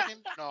why it's rocking.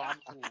 No, I'm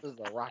cool. This is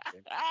a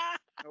rocking.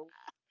 Nope.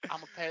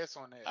 I'm a pass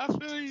on that. I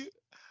feel you.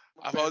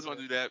 I'm a I've always pass on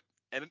wanted to that. do that.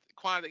 And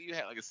Quan, that you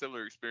had like a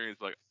similar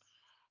experience. Like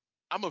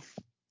I'm a,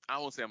 I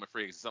won't say I'm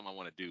afraid. 'Cause it's something I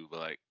want to do, but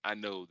like I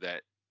know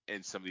that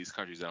in some of these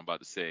countries that I'm about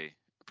to say,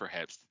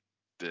 perhaps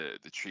the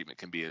treatment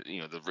can be,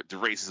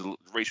 the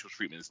racial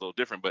treatment is a little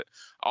different. But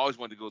I always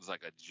wanted to go to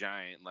like a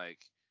giant like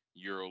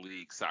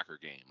EuroLeague soccer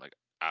game. Like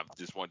I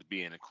just wanted to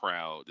be in a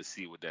crowd to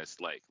see what that's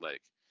like.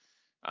 Like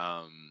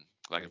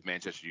if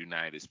Manchester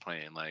United is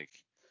playing like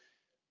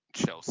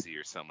Chelsea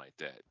or something like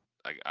that.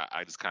 Like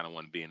I just kind of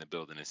want to be in the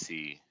building and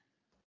see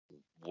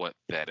what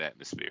that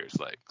atmosphere is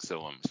like.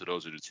 So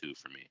those are the two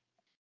for me.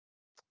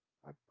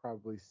 I'd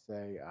probably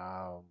say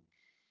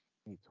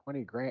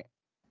 20 grand.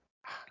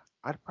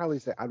 I'd probably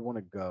say I'd want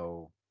to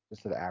go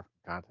just to the African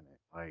continent,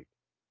 like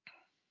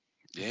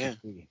just to Yeah,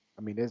 see.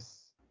 I mean,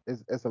 there's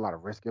a lot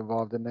of risk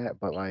involved in that,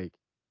 but like,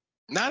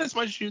 not as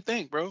much as you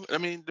think, bro. I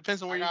mean,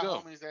 depends on where I you got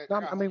go. homies that no, I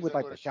got I mean homies with that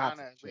like go the to shots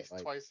China and at shit,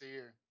 least twice a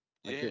year.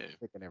 like Yeah. getting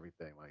sick and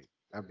everything, like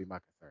that'd be my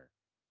concern.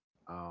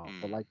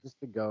 But Mm. like just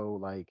to go,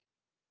 like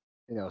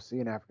see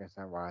an African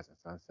sunrise and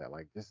sunset,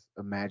 like just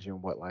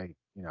imagine what like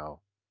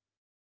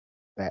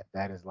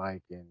that is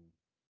like, and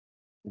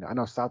I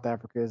know South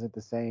Africa isn't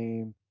the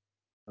same,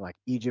 and like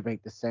Egypt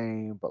ain't the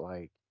same, but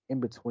like in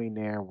between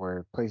there,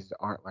 where places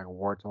aren't like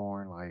war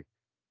torn, like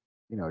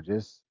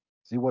just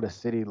see what a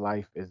city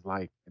life is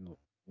like in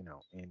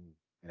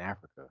in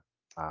Africa.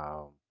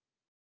 Um,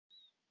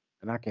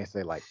 and I can't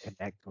say like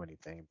connect to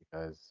anything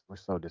because we're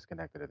so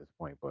disconnected at this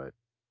point, but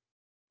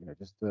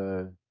just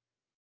to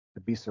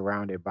be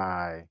surrounded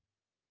by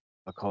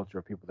a culture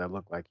of people that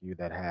look like you,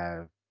 that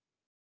have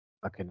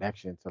a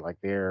connection to like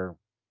their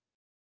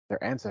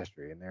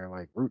ancestry and their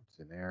like roots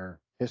and their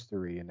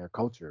history and their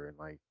culture, and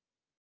like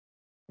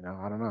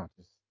I don't know,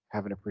 just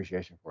have an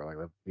appreciation for it,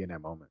 like be in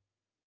that moment.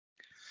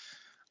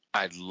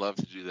 I'd love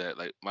to do that.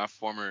 Like my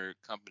former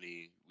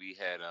company, we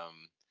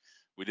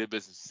did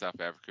business in South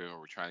Africa, or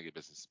we're trying to get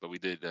business, but we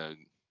did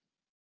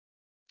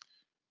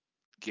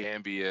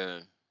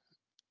Gambia,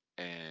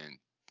 and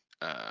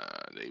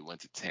they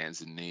went to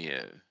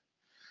Tanzania.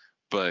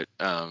 But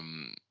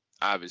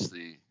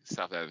obviously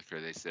South Africa,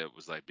 they said,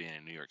 was like being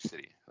in New York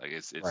City. Like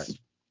Right. it's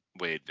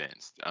way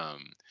advanced.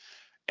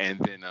 And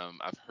then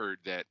I've heard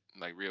that,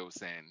 like Rio was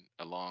saying,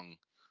 along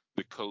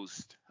the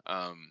coast,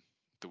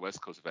 the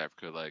west coast of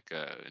Africa, like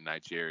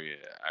Nigeria,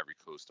 Ivory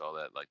Coast, all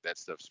that, like that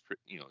stuff's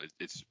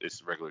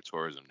it's regular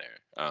tourism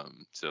there.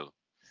 So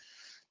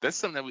that's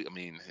something that I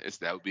mean,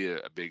 that would be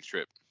a big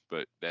trip,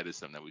 but that is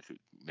something that we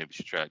maybe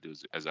should try to do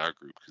as our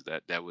group, because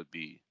that would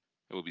be,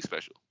 it would be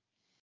special.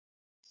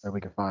 And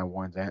we can find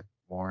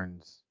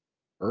Warren's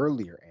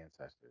earlier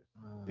ancestors.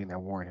 Being that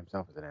Warren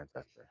himself is an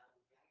ancestor.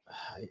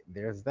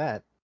 There's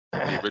that.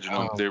 The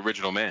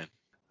original man.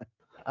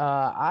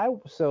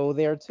 So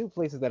there are two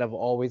places that have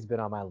always been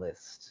on my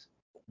list.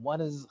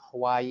 One is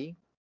Hawaii,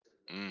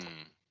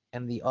 Mm.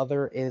 and the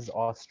other is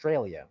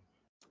Australia.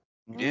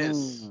 Yes.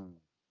 Mm.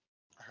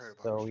 I heard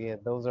about So yeah,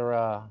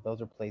 Australia.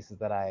 those are places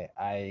that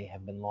I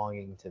have been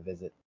longing to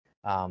visit.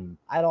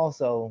 I'd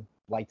also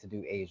like to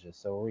do Asia.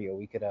 So Rio,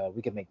 we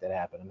could make that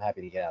happen. I'm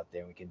happy to get out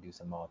there and we can do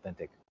some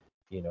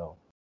you know,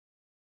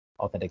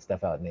 authentic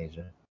stuff out in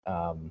Asia.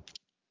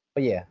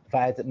 But yeah, if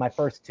I had to, my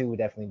first two would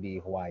definitely be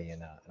Hawaii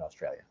and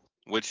Australia.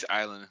 Which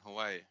island in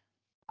Hawaii?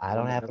 I The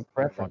one don't that have a doesn't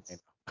have a preference.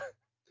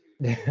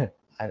 volcano.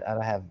 I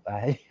don't have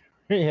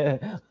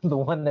yeah, the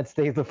one that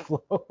stays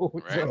afloat.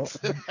 Right.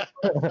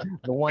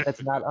 The one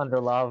that's not under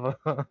lava.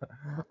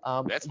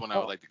 That's one I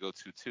would No, like to go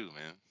to too,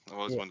 man. I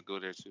always yeah, wanted to go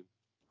there too.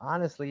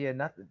 honestly, yeah,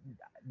 not.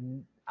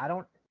 I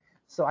don't.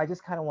 So I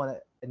just kind of want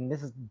to, and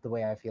this is the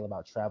way I feel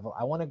about travel.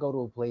 I want to go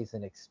to a place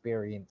and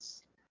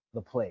experience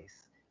the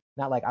place.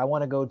 Not like I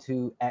want to go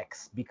to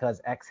X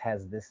because X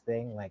has this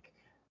thing. Like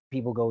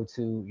people go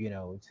to,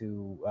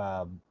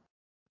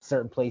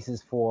 certain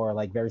places for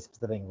like very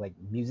specific things, like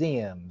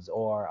museums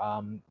or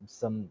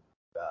some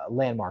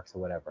landmarks or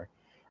whatever.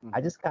 I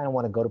Mhm. just kind of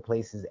want to go to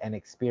places and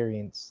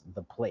experience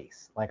the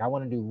place. Like I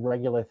want to do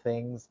regular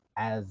things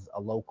as a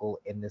local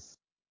in this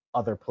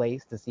other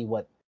place to see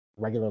what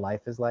regular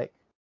life is like.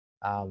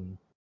 Um,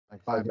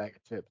 Like so buy a just bag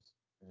of chips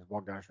and just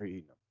walk down the street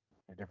eating them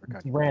in a different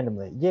country.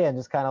 randomly, yeah, and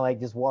just kind of like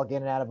just walk in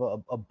and out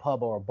of a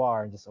pub or a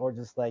bar, and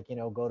just like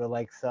go to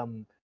like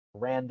some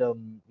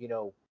random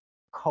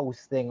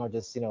coast thing, or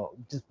just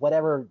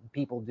whatever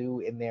people do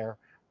in their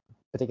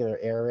particular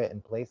area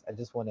and place. I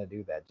just want to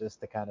do that just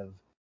to kind of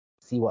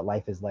see what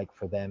life is like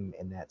for them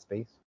in that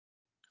space.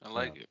 I Yeah.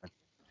 like it.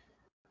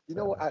 You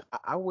know So what?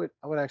 I would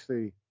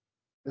actually.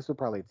 This would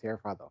probably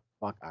terrify the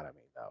fuck out of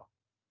me though.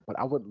 But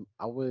I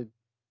would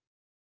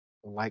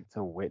like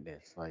to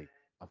witness like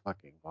a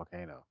fucking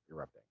volcano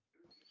erupting,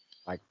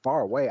 like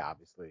far away,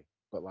 obviously,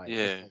 but like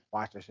just Yeah. to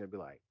watch that shit and be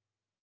like,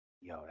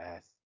 yo,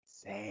 that's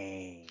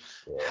insane.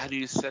 yeah, How do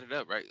you set it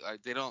up, right?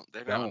 Like they're not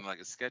on Don't like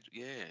a schedule.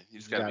 Yeah, you you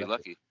just just gotta be gotta,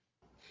 lucky,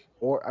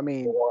 or I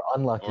mean, or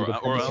unlucky or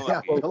depending yeah, on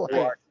unlucky. where but you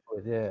Right. are.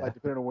 Yeah, like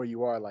depending on where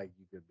you are, like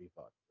you could be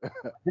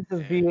fucked. this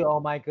is Yeah. be. Oh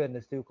my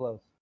goodness, too close.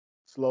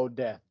 Slow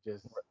death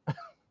just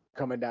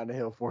coming down the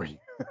hill for you.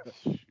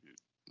 Shoot.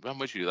 But I'm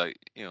with you. Like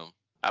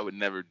I would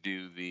never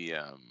do the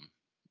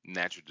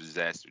natural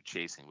disaster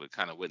chasing, but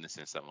kind of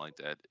witnessing something like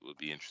that, it would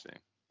be interesting.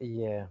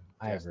 Yeah,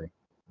 I Yes. agree.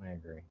 I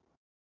agree.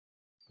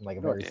 Like a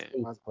You know what very Yeah. safe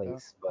reminds me of?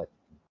 place, but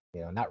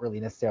not really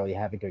necessarily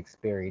having to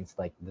experience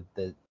like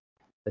the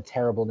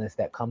terribleness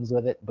that comes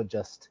with it, but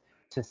just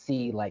to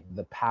see like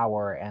the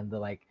power and the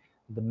like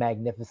the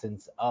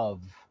magnificence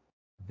of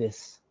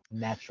this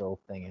natural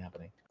thing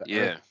happening. The Earth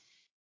Yeah.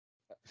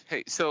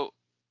 Hey, so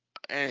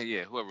and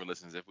yeah, whoever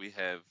listens, if we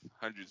have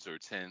hundreds or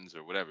tens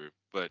or whatever,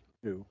 but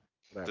too,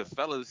 the whatever.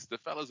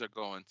 fellas are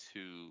going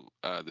to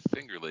the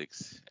Finger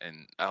Lakes,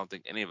 and I don't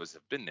think any of us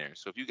have been there.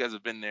 So if you guys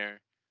have been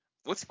there,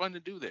 what's fun to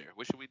do there?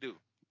 What should we do?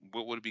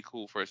 What would be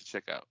cool for us to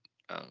check out?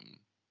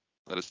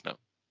 Let us know.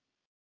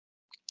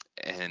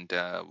 And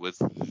with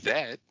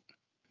that,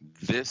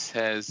 this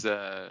has.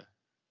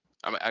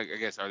 I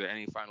guess, are there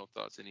any final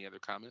thoughts? Any other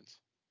comments?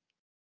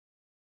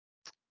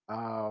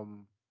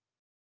 Um,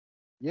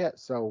 yeah.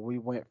 So we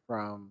went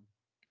from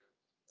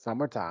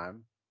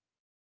summertime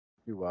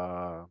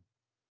to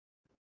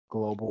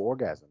global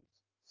orgasms.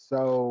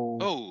 So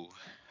Oh,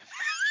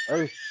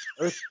 Earth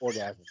Earth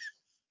orgasms.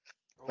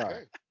 Sorry,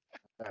 Okay.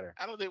 better.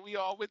 I don't think we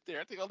all went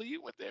there. I think only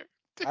you went there.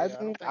 I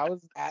Yeah, mean, I was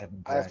at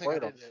Kevin I don't Durant. think I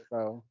Wordle, did that.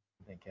 so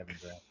I think Kevin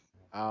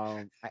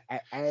Durant.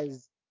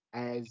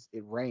 as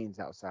it rains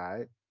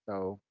outside,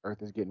 so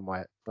Earth is getting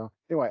wet. So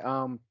anyway,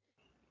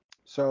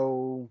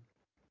 so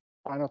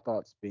final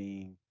thoughts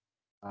being,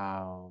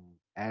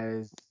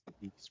 as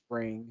the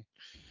spring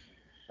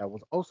that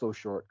was also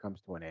short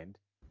comes to an end,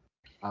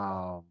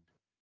 um,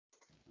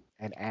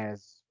 and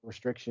as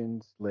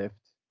restrictions lift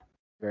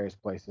various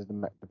places,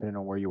 depending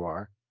on where you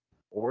are,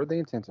 or they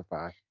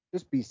intensify,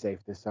 just be safe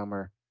this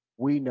summer.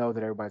 We know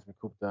that everybody's been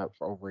cooped up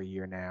for over a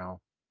year now.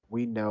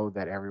 We know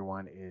that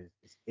everyone is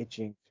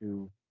itching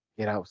to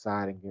get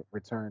outside and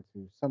return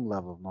to some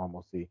level of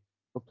normalcy.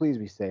 But please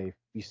be safe,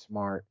 be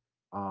smart.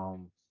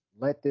 Um,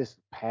 Let this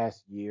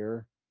past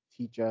year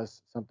teach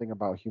us something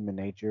about human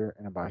nature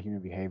and about human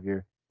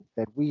behavior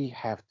that we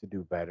have to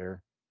do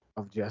better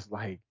of just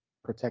like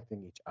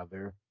protecting each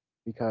other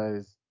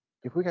because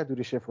if we got to do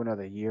this shit for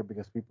another year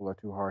because people are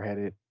too hard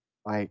headed,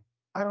 like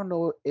I don't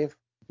know if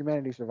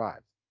humanity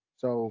survives.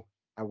 So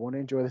I want to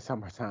enjoy the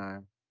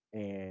summertime,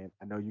 and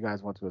I know you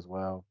guys want to as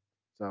well.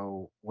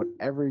 So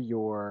whatever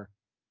your,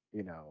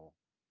 you know,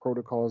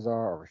 protocols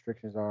are or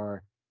restrictions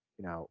are,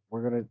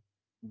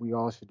 we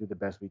all should do the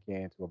best we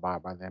can to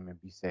abide by them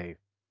and be safe,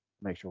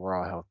 make sure we're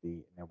all healthy,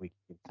 and that we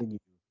can continue,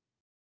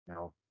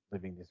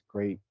 living this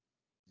great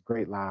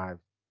lives,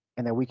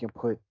 and that we can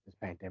put this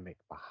pandemic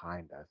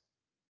behind us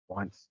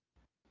once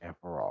and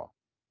for all.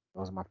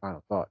 Those are my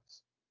final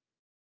thoughts.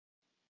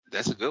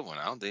 That's a good one.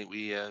 I don't think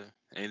we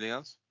anything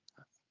else.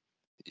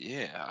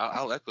 Yeah,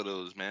 I'll echo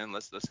those, man.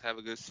 Let's have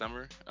a good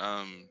summer.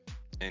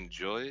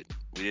 Enjoy it.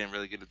 We didn't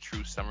really get a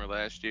true summer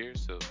last year,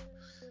 so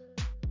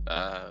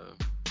uh,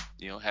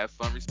 have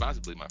fun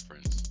responsibly, my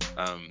friends.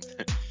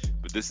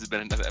 But this has been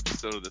another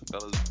episode of the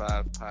Fellas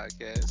Five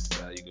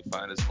podcast. You can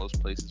find us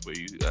most places where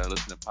you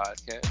listen to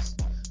podcasts.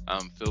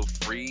 Feel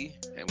free,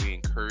 and we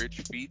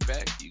encourage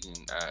feedback. You can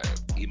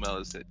email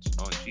us on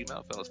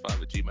Gmail,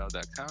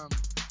 fellas5@gmail.com,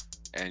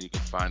 and you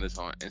can find us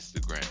on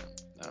Instagram.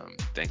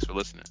 Thanks for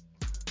listening.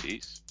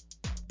 Peace.